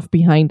broke off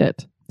behind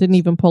it. Didn't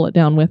even pull it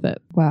down with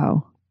it.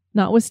 Wow.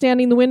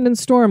 Notwithstanding the wind and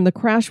storm, the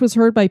crash was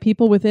heard by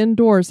people within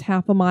doors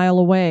half a mile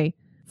away.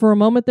 For a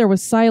moment there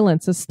was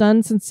silence, a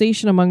stunned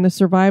sensation among the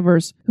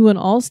survivors, who in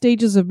all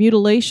stages of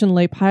mutilation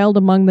lay piled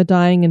among the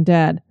dying and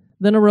dead.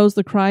 Then arose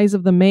the cries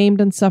of the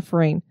maimed and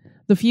suffering.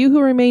 The few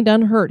who remained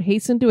unhurt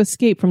hastened to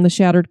escape from the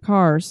shattered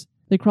cars.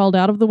 They crawled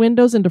out of the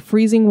windows into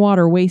freezing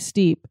water waist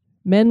deep.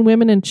 Men,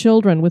 women, and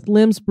children, with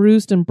limbs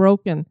bruised and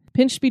broken,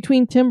 pinched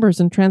between timbers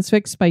and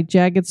transfixed by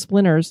jagged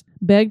splinters,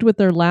 begged with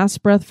their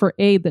last breath for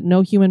aid that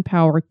no human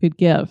power could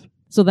give.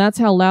 So that's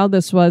how loud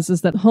this was,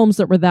 is that homes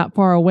that were that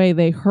far away,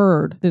 they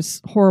heard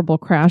this horrible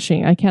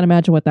crashing. I can't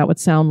imagine what that would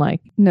sound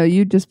like. No,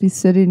 you'd just be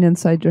sitting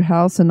inside your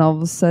house and all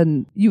of a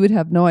sudden you would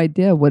have no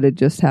idea what had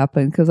just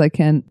happened, because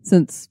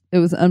since it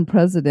was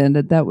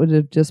unprecedented, that would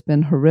have just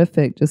been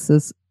horrific, just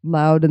this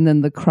loud, and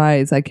then the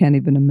cries, I can't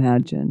even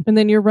imagine. And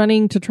then you're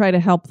running to try to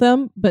help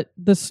them, but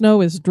the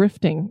snow is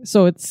drifting,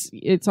 so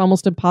it's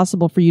almost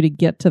impossible for you to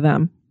get to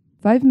them.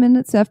 5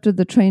 minutes after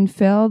the train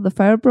fell, the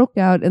fire broke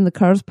out and the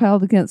cars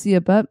piled against the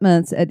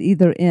abutments at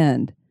either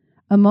end.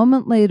 A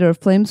moment later,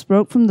 flames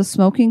broke from the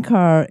smoking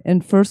car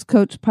and first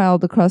coach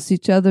piled across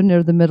each other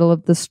near the middle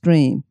of the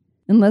stream.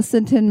 In less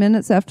than 10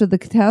 minutes after the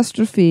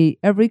catastrophe,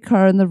 every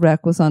car in the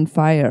wreck was on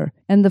fire,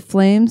 and the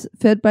flames,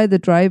 fed by the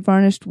dry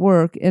varnished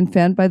work and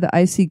fanned by the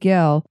icy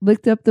gale,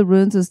 licked up the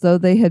ruins as though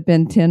they had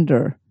been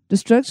tinder.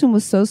 Destruction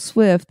was so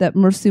swift that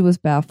mercy was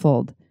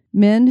baffled.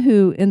 Men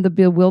who, in the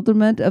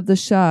bewilderment of the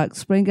shock,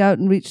 sprang out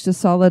and reached the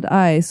solid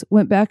ice,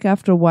 went back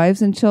after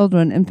wives and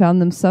children and found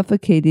them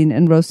suffocating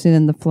and roasting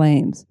in the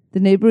flames. The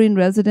neighboring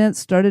residents,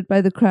 started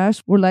by the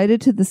crash, were lighted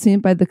to the scene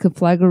by the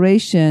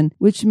conflagration,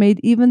 which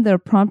made even their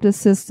prompt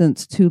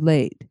assistance too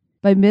late.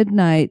 By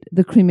midnight,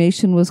 the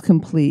cremation was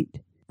complete.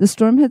 The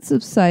storm had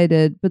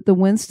subsided, but the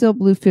wind still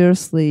blew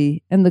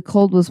fiercely, and the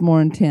cold was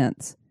more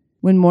intense.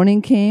 When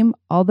morning came,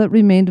 all that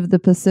remained of the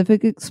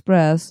Pacific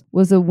Express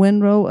was a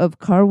windrow of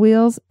car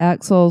wheels,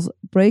 axles,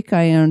 brake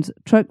irons,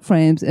 truck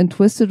frames, and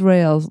twisted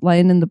rails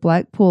lying in the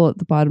black pool at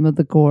the bottom of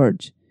the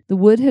gorge. The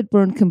wood had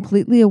burned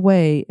completely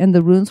away, and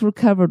the ruins were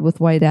covered with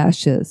white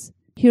ashes.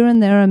 Here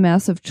and there a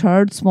mass of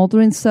charred,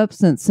 smoldering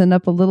substance sent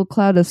up a little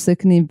cloud of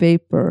sickening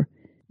vapor,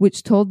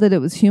 which told that it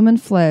was human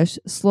flesh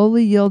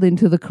slowly yielding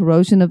to the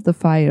corrosion of the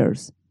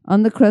fires.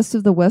 On the crest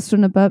of the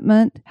western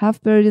abutment,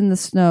 half buried in the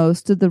snow,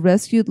 stood the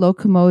rescued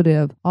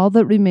locomotive, all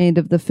that remained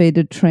of the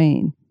fated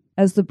train.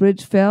 As the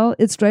bridge fell,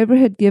 its driver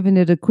had given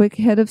it a quick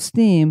head of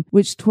steam,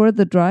 which tore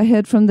the dry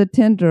head from the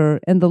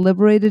tinder, and the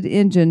liberated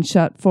engine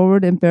shot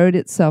forward and buried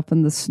itself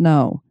in the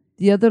snow.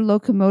 The other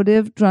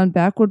locomotive, drawn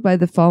backward by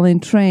the falling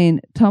train,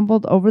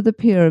 tumbled over the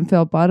pier and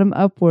fell bottom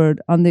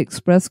upward on the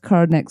express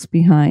car next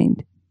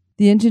behind.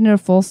 The engineer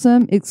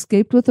Folsom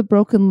escaped with a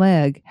broken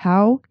leg.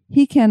 How?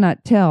 He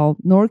cannot tell,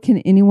 nor can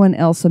anyone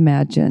else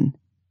imagine.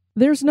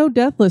 There's no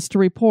death list to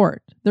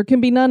report. There can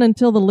be none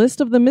until the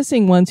list of the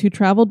missing ones who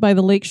traveled by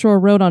the Lakeshore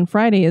Road on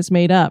Friday is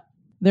made up.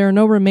 There are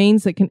no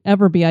remains that can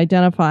ever be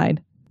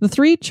identified. The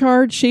 3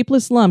 charred,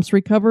 shapeless lumps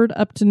recovered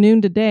up to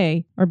noon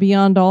today are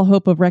beyond all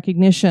hope of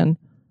recognition.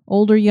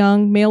 Old or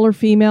young, male or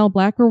female,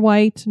 black or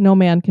white, no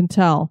man can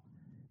tell.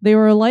 They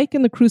are alike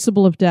in the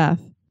crucible of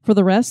death. For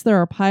the rest, there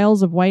are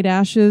piles of white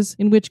ashes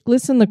in which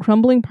glisten the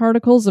crumbling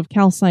particles of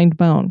calcined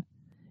bone.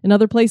 In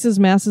other places,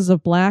 masses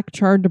of black,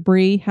 charred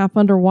debris, half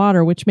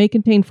underwater, which may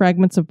contain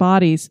fragments of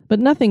bodies, but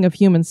nothing of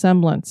human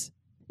semblance.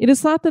 It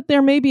is thought that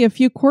there may be a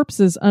few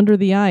corpses under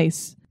the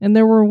ice, and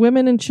there were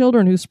women and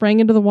children who sprang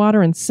into the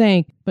water and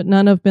sank, but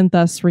none have been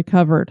thus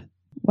recovered.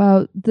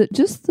 Wow,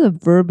 just the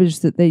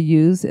verbiage that they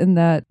use in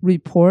that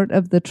report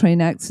of the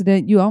train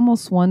accident, you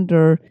almost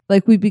wonder,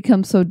 like we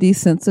become so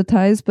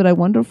desensitized, but I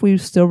wonder if we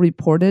still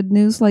reported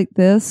news like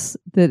this,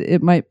 that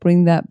it might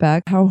bring that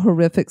back, how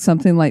horrific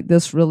something like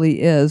this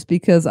really is,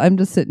 because I'm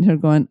just sitting here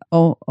going,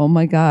 oh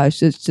my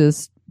gosh, it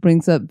just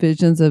brings up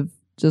visions of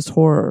just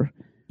horror.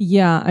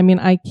 Yeah, I mean,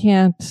 I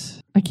can't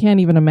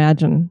even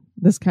imagine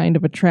this kind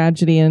of a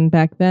tragedy. And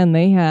back then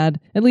they had,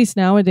 at least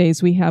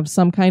nowadays, we have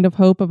some kind of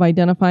hope of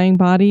identifying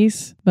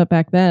bodies. But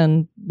back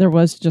then there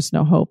was just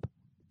no hope.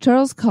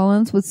 Charles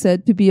Collins was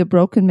said to be a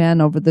broken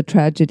man over the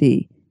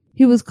tragedy.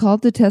 He was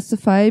called to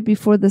testify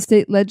before the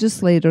state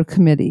legislature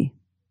committee.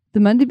 The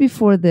Monday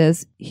before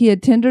this, he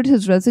had tendered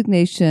his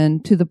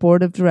resignation to the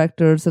board of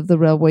directors of the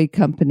railway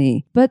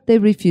company, but they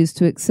refused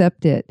to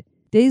accept it.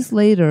 Days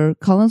later,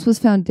 Collins was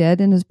found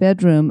dead in his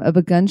bedroom of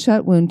a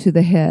gunshot wound to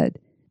the head.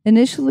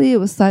 Initially, it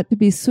was thought to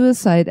be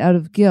suicide out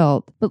of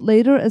guilt, but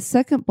later a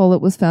second bullet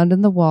was found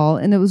in the wall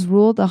and it was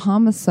ruled a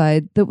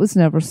homicide that was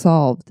never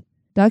solved.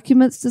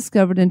 Documents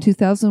discovered in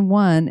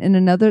 2001 in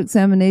another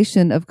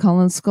examination of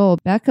Collins' skull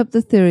back up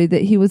the theory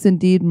that he was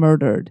indeed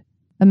murdered.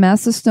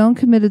 Amasa Stone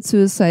committed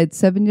suicide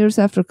 7 years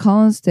after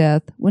Collins'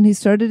 death when he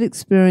started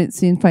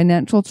experiencing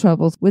financial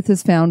troubles with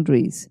his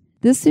foundries.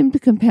 This seemed to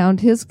compound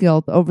his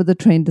guilt over the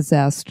train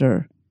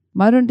disaster.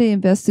 Modern-day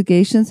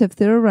investigations have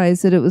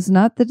theorized that it was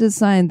not the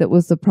design that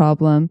was the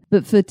problem,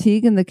 but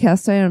fatigue in the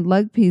cast-iron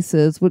lug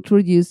pieces which were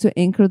used to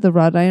anchor the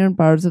wrought iron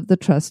bars of the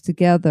truss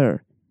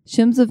together.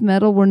 Shims of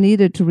metal were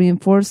needed to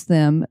reinforce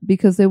them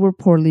because they were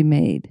poorly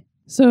made.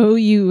 So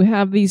you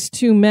have these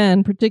 2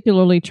 men,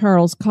 particularly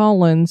Charles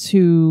Collins,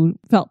 who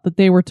felt that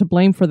they were to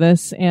blame for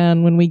this.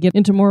 And when we get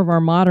into more of our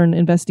modern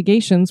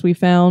investigations, we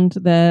found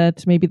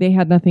that maybe they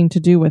had nothing to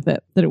do with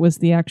it, that it was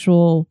the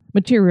actual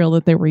material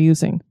that they were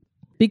using.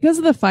 Because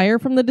of the fire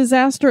from the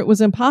disaster, it was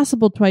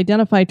impossible to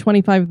identify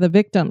 25 of the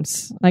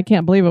victims. I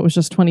can't believe it was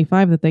just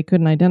 25 that they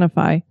couldn't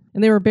identify.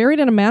 And they were buried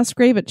in a mass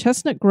grave at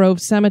Chestnut Grove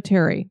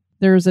Cemetery.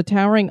 There's a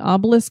towering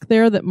obelisk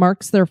there that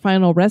marks their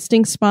final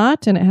resting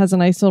spot, and it has a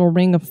nice little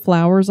ring of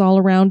flowers all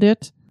around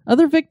it.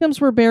 Other victims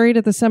were buried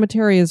at the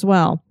cemetery as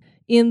well.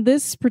 In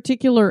this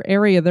particular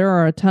area, there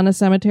are a ton of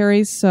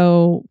cemeteries,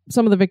 so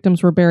some of the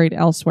victims were buried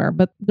elsewhere,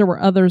 but there were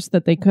others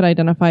that they could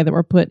identify that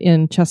were put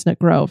in Chestnut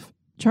Grove.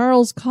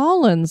 Charles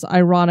Collins,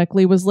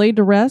 ironically, was laid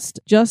to rest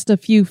just a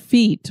few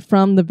feet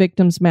from the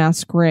victim's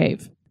mass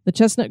grave. The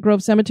Chestnut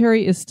Grove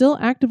Cemetery is still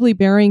actively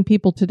burying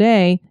people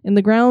today, and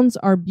the grounds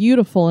are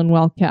beautiful and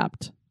well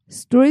kept.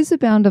 Stories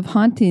abound of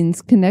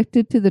hauntings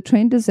connected to the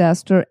train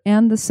disaster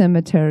and the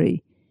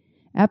cemetery.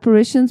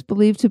 Apparitions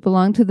believed to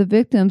belong to the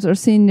victims are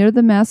seen near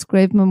the mass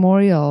grave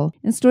memorial,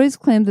 and stories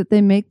claim that they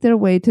make their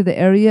way to the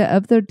area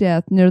of their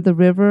death near the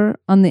river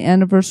on the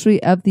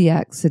anniversary of the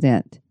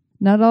accident.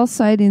 Not all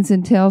sightings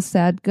entail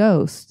sad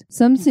ghosts.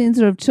 Some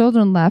scenes are of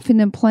children laughing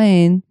and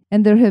playing,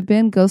 and there have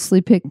been ghostly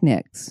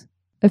picnics.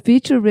 A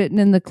feature written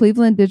in the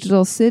Cleveland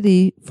Digital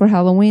City for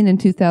Halloween in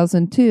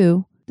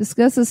 2002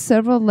 discusses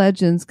several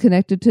legends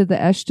connected to the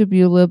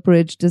Ashtabula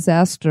Bridge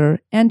disaster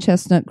and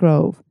Chestnut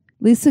Grove.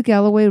 Lisa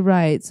Galloway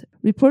writes,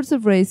 "Reports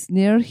of wraiths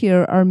near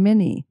here are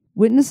many.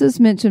 Witnesses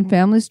mention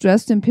families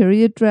dressed in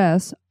period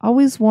dress,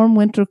 always warm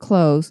winter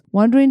clothes,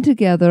 wandering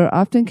together,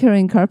 often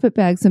carrying carpet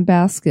bags and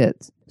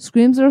baskets.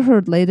 Screams are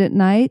heard late at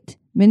night.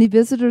 Many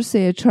visitors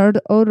say a charred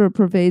odor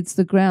pervades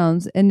the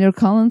grounds, and near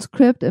Collins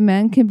Crypt a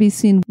man can be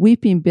seen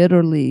weeping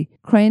bitterly,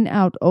 crying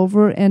out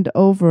over and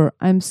over,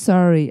 'I'm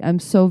sorry, I'm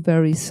so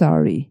very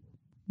sorry.'"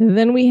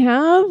 Then we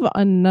have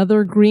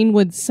another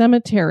Greenwood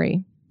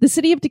Cemetery. The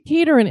city of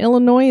Decatur in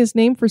Illinois is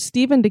named for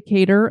Stephen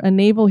Decatur, a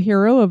naval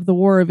hero of the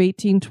War of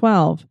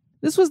 1812.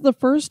 This was the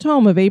first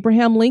home of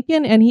Abraham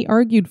Lincoln, and he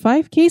argued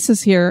 5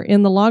 cases here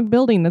in the log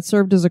building that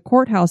served as a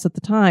courthouse at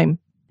the time.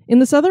 In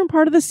the southern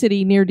part of the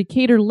city, near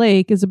Decatur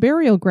Lake, is a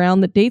burial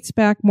ground that dates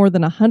back more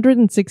than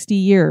 160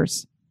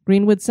 years.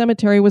 Greenwood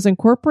Cemetery was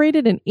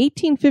incorporated in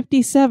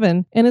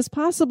 1857 and is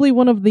possibly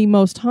one of the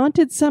most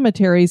haunted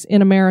cemeteries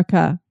in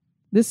America.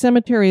 This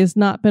cemetery has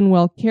not been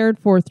well cared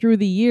for through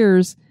the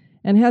years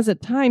and has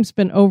at times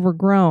been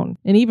overgrown,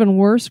 and even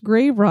worse,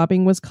 grave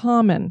robbing was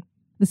common.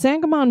 The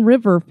Sangamon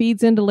River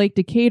feeds into Lake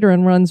Decatur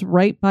and runs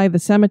right by the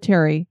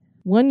cemetery.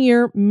 One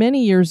year,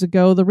 many years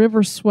ago, the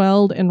river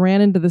swelled and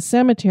ran into the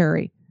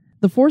cemetery.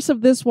 The force of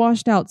this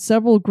washed out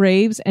several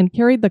graves and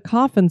carried the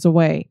coffins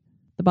away.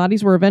 The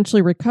bodies were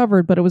eventually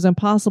recovered, but it was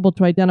impossible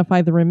to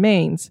identify the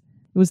remains.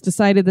 It was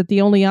decided that the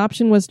only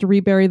option was to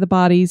rebury the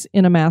bodies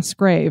in a mass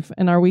grave.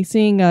 And are we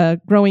seeing a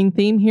growing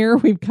theme here?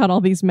 We've got all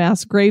these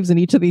mass graves in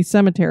each of these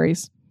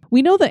cemeteries.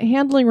 We know that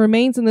handling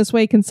remains in this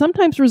way can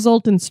sometimes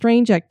result in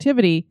strange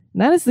activity,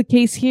 and that is the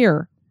case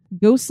here.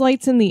 Ghost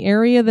lights in the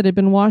area that had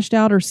been washed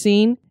out are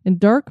seen, and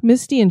dark,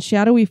 misty, and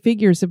shadowy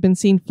figures have been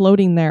seen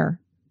floating there.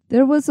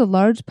 There was a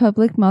large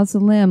public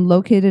mausoleum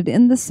located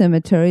in the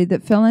cemetery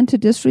that fell into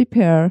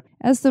disrepair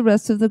as the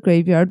rest of the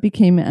graveyard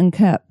became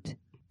unkept.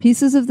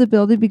 Pieces of the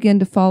building began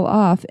to fall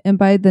off, and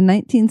by the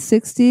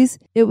 1960s,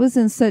 it was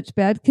in such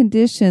bad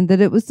condition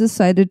that it was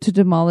decided to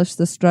demolish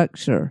the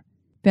structure.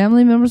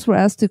 Family members were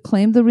asked to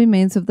claim the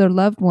remains of their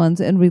loved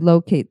ones and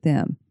relocate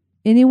them.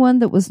 Anyone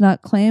that was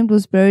not claimed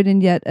was buried in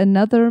yet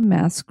another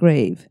mass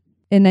grave.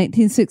 In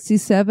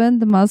 1967,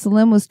 the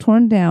mausoleum was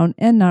torn down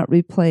and not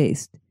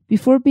replaced.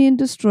 Before being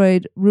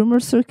destroyed,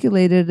 rumors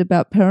circulated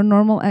about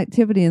paranormal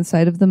activity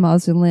inside of the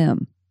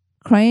mausoleum.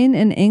 Crying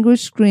and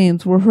anguished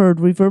screams were heard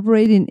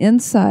reverberating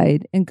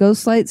inside, and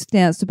ghost lights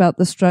danced about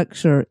the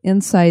structure,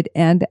 inside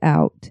and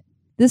out.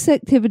 This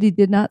activity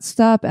did not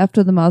stop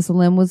after the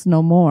mausoleum was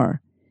no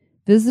more.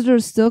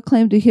 Visitors still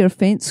claim to hear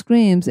faint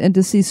screams and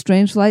to see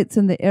strange lights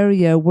in the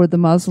area where the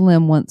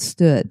mausoleum once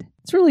stood.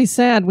 It's really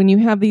sad when you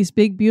have these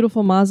big,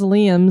 beautiful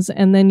mausoleums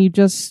and then you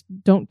just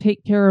don't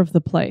take care of the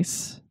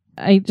place.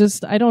 I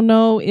don't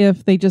know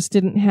if they just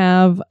didn't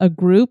have a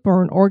group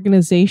or an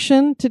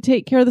organization to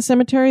take care of the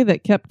cemetery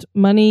that kept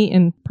money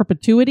in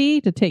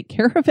perpetuity to take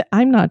care of it.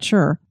 I'm not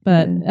sure,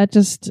 but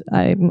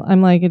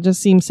I'm like, it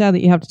just seems sad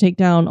that you have to take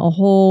down a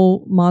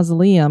whole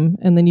mausoleum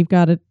and then you've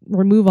got to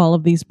remove all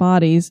of these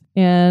bodies.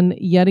 And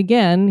yet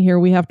again, here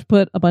we have to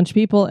put a bunch of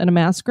people in a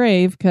mass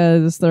grave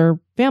because their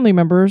family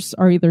members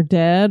are either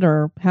dead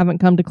or haven't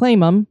come to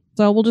claim them.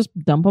 So we'll just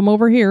dump them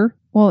over here.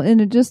 Well,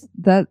 and it just,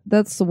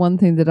 that's the one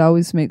thing that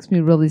always makes me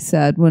really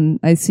sad when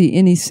I see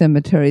any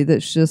cemetery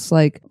that's just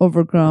like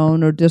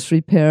overgrown or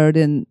disrepaired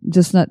and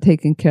just not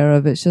taken care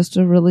of. It's just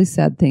a really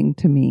sad thing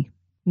to me.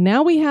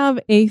 Now we have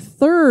a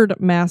third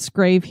mass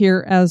grave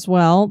here as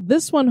well.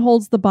 This one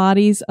holds the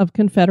bodies of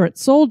Confederate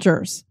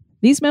soldiers.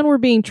 These men were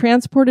being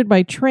transported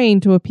by train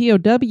to a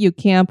POW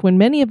camp when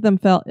many of them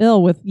fell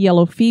ill with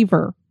yellow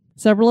fever.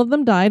 Several of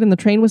them died and the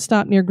train was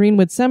stopped near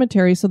Greenwood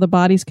Cemetery so the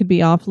bodies could be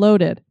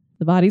offloaded.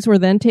 The bodies were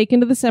then taken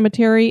to the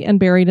cemetery and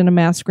buried in a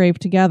mass grave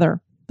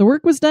together. The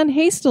work was done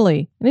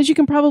hastily, and as you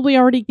can probably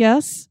already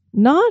guess,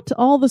 not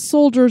all the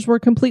soldiers were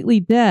completely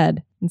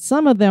dead, and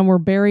some of them were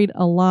buried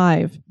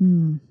alive.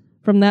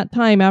 From that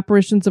time,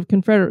 apparitions of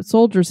Confederate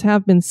soldiers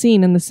have been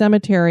seen in the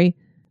cemetery.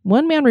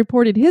 One man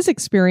reported his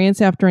experience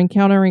after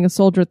encountering a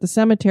soldier at the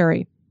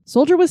cemetery. The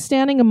soldier was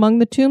standing among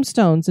the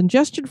tombstones and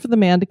gestured for the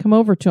man to come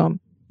over to him.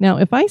 Now,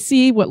 if I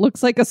see what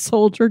looks like a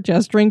soldier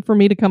gesturing for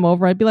me to come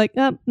over, I'd be like,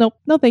 no,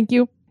 thank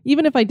you.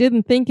 Even if I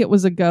didn't think it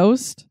was a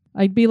ghost,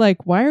 I'd be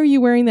like, why are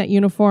you wearing that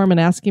uniform and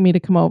asking me to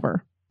come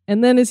over?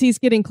 And then as he's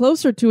getting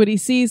closer to it, he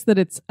sees that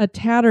it's a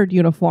tattered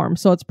uniform.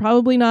 So it's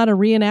probably not a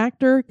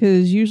reenactor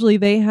because usually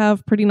they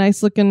have pretty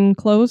nice looking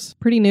clothes,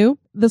 pretty new.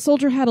 The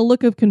soldier had a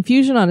look of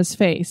confusion on his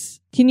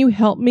face. "Can you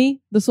help me?"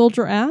 the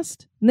soldier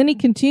asked. And then he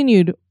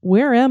continued,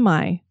 "Where am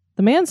I?" The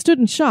The man stood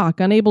in shock,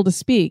 unable to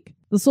speak.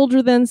 The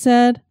soldier then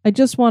said, "I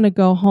just want to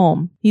go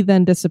home." He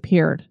then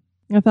disappeared.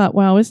 I thought,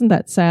 wow, isn't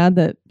that sad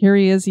that here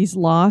he is, he's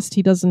lost,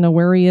 he doesn't know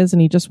where he is,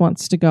 and he just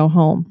wants to go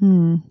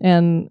home.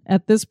 And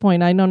at this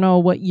point, I don't know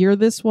what year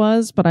this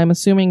was, but I'm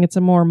assuming it's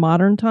a more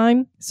modern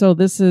time. So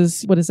this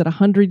is,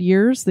 100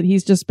 years that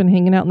he's just been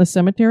hanging out in the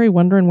cemetery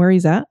wondering where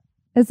he's at?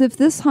 As if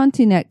this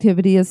haunting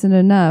activity isn't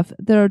enough,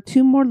 there are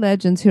 2 more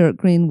legends here at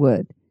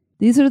Greenwood.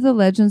 These are the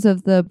legends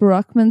of the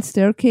Brockman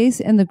Staircase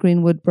and the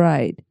Greenwood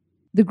Bride.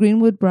 The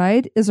Greenwood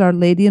Bride is Our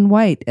Lady in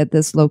White at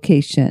this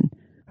location.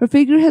 Her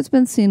figure has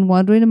been seen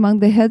wandering among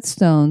the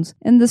headstones,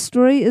 and the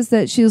story is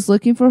that she is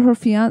looking for her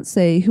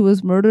fiancé who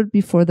was murdered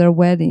before their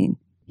wedding.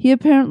 He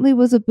apparently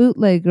was a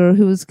bootlegger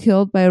who was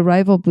killed by a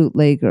rival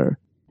bootlegger.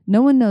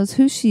 No one knows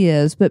who she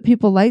is, but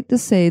people like to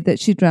say that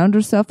she drowned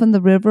herself in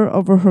the river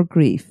over her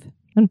grief.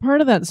 And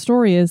part of that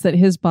story is that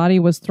his body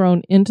was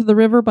thrown into the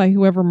river by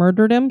whoever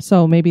murdered him,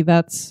 so maybe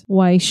that's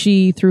why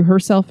she threw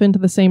herself into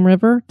the same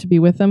river to be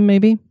with him,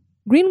 maybe.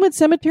 Greenwood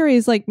Cemetery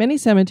is like many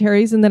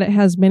cemeteries in that it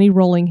has many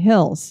rolling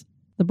hills.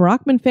 The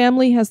Brockman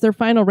family has their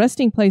final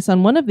resting place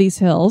on one of these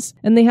hills,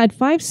 and they had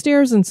 5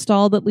 stairs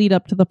installed that lead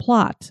up to the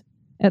plot.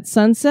 At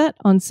sunset,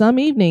 on some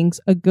evenings,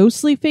 a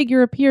ghostly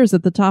figure appears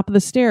at the top of the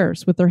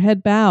stairs with her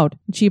head bowed,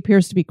 and she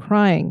appears to be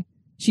crying.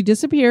 She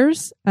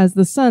disappears as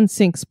the sun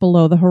sinks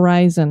below the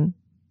horizon.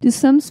 Do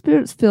some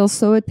spirits feel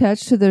so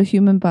attached to their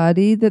human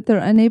body that they're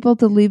unable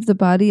to leave the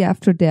body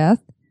after death?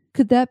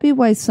 Could that be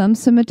why some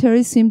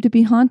cemeteries seem to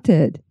be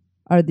haunted?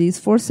 Are these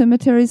 4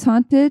 cemeteries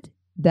haunted?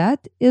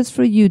 That is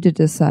for you to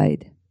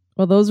decide.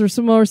 Well, those are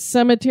some more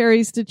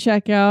cemeteries to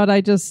check out. I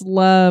just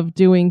love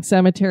doing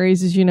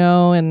cemeteries, as you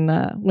know, and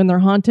when they're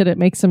haunted, it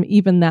makes them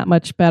even that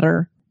much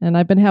better. And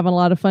I've been having a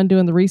lot of fun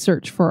doing the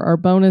research for our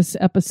bonus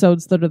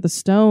episodes that are the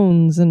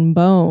Stones and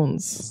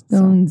Bones.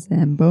 Stones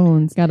and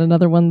Bones. Got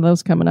another one of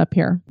those coming up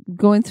here.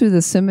 Going through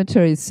the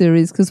cemetery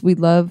series, because we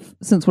love,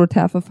 since we're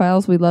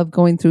Taphophiles, we love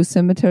going through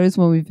cemeteries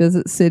when we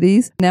visit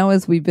cities. Now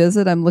as we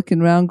visit, I'm looking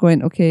around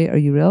going, okay, are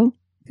you real?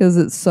 Because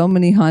it's so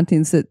many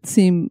hauntings that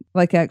seem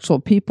like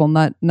actual people,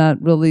 not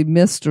really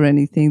mist or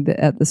anything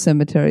at the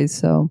cemeteries.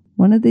 So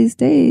one of these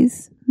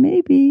days,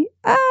 maybe.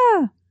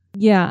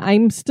 Yeah,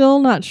 I'm still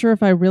not sure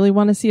if I really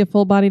want to see a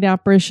full-bodied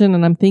apparition,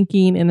 and I'm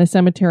thinking in a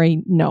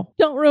cemetery, no.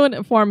 Don't ruin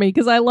it for me,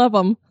 because I love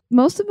them.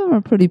 Most of them are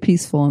pretty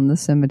peaceful in the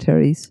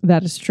cemeteries.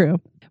 That is true.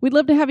 We'd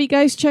love to have you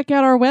guys check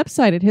out our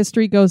website at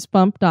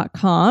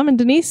historygoesbump.com. And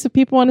Denise, if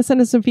people want to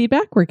send us some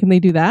feedback, where can they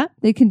do that?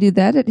 They can do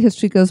that at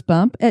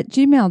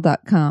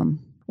historygoesbump@gmail.com.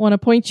 Want to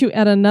point you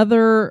at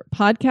another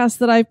podcast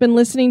that I've been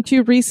listening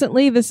to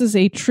recently. This is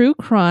a true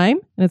crime,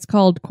 and it's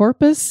called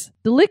Corpus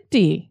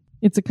Delicti.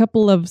 It's a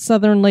couple of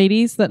Southern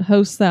ladies that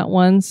host that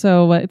one,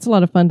 so it's a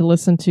lot of fun to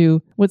listen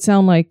to what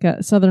sound like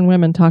Southern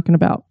women talking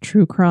about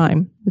true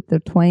crime. With their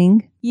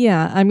twang?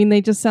 Yeah, I mean,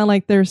 they just sound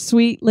like they're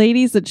sweet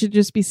ladies that should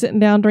just be sitting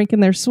down drinking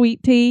their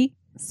sweet tea.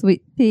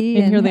 Sweet tea.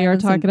 And here they are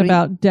talking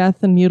about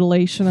death and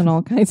mutilation and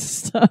all kinds of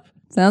stuff.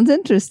 Sounds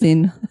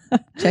interesting.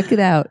 Check it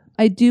out.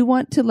 I do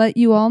want to let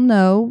you all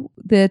know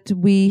that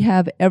we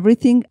have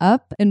everything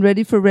up and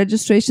ready for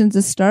registrations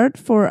to start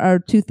for our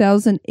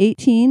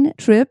 2018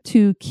 trip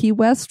to Key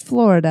West,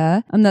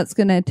 Florida. And that's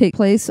going to take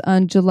place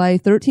on July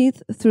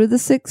 13th through the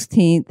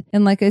 16th.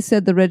 And like I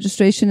said, the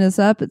registration is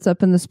up. It's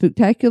up in the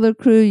Spooktacular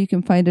Crew. You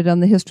can find it on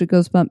the History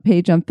Goes Bump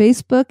page on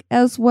Facebook,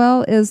 as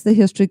well as the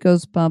History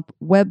Goes Bump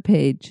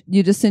webpage.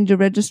 You just send your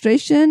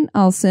registration.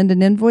 I'll send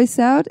an invoice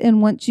out.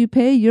 And once you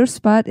pay, your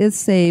spot is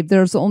saved.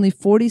 There's only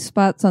 40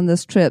 spots on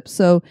this trip.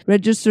 So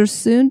register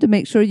soon to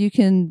make sure you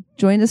can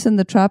join us in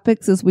the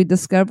tropics as we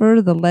discover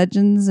the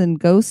legends and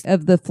ghosts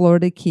of the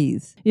Florida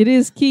Keys. It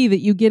is key that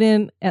you get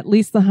in at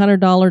least the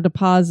 $100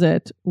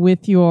 deposit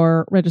with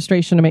your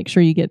registration to make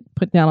sure you get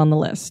put down on the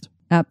list.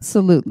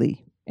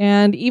 Absolutely.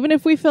 And even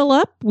if we fill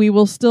up, we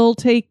will still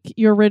take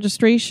your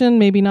registration,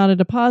 maybe not a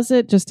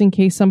deposit, just in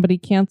case somebody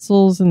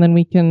cancels, and then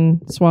we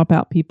can swap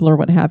out people or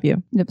what have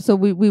you. Yep. So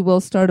we will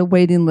start a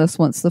waiting list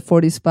once the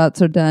 40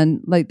 spots are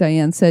done, like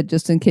Diane said,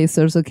 just in case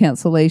there's a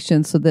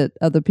cancellation so that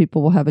other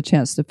people will have a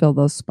chance to fill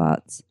those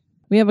spots.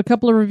 We have a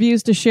couple of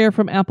reviews to share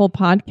from Apple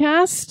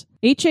Podcast.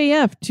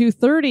 HAF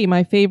 230,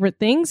 my favorite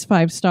things,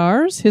 5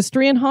 stars.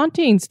 History and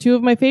Hauntings, 2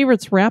 of my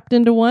favorites wrapped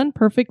into one,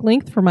 perfect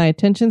length for my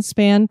attention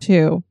span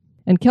too.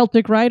 And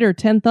Celtic Rider,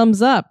 10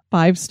 thumbs up,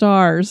 5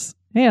 stars.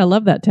 Hey, I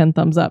love that 10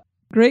 thumbs up.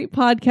 Great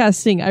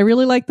podcasting. I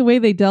really like the way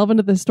they delve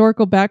into the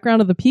historical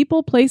background of the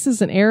people,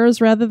 places, and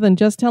eras rather than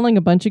just telling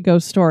a bunch of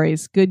ghost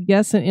stories. Good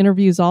guests and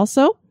interviews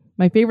also.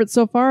 My favorites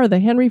so far are the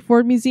Henry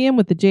Ford Museum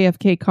with the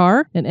JFK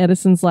car and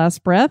Edison's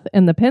last breath,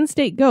 and the Penn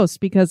State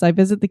Ghost because I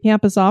visit the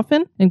campus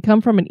often and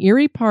come from an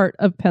eerie part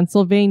of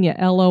Pennsylvania.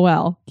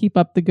 LOL. Keep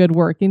up the good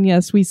work. And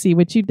yes, we see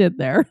what you did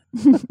there.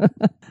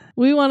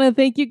 We want to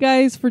thank you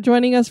guys for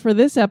joining us for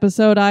this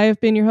episode. I have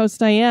been your host,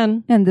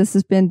 Diane. And this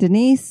has been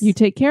Denise. You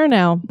take care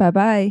now.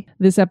 Bye-bye.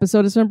 This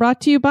episode has been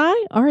brought to you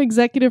by our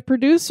executive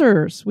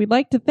producers. We'd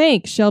like to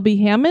thank Shelby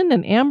Hammond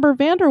and Amber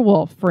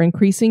Vanderwolf for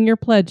increasing your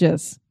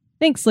pledges.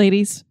 Thanks,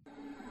 ladies.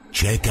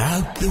 Check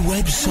out the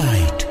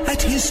website at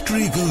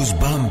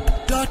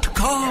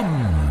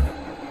historygoesbump.com.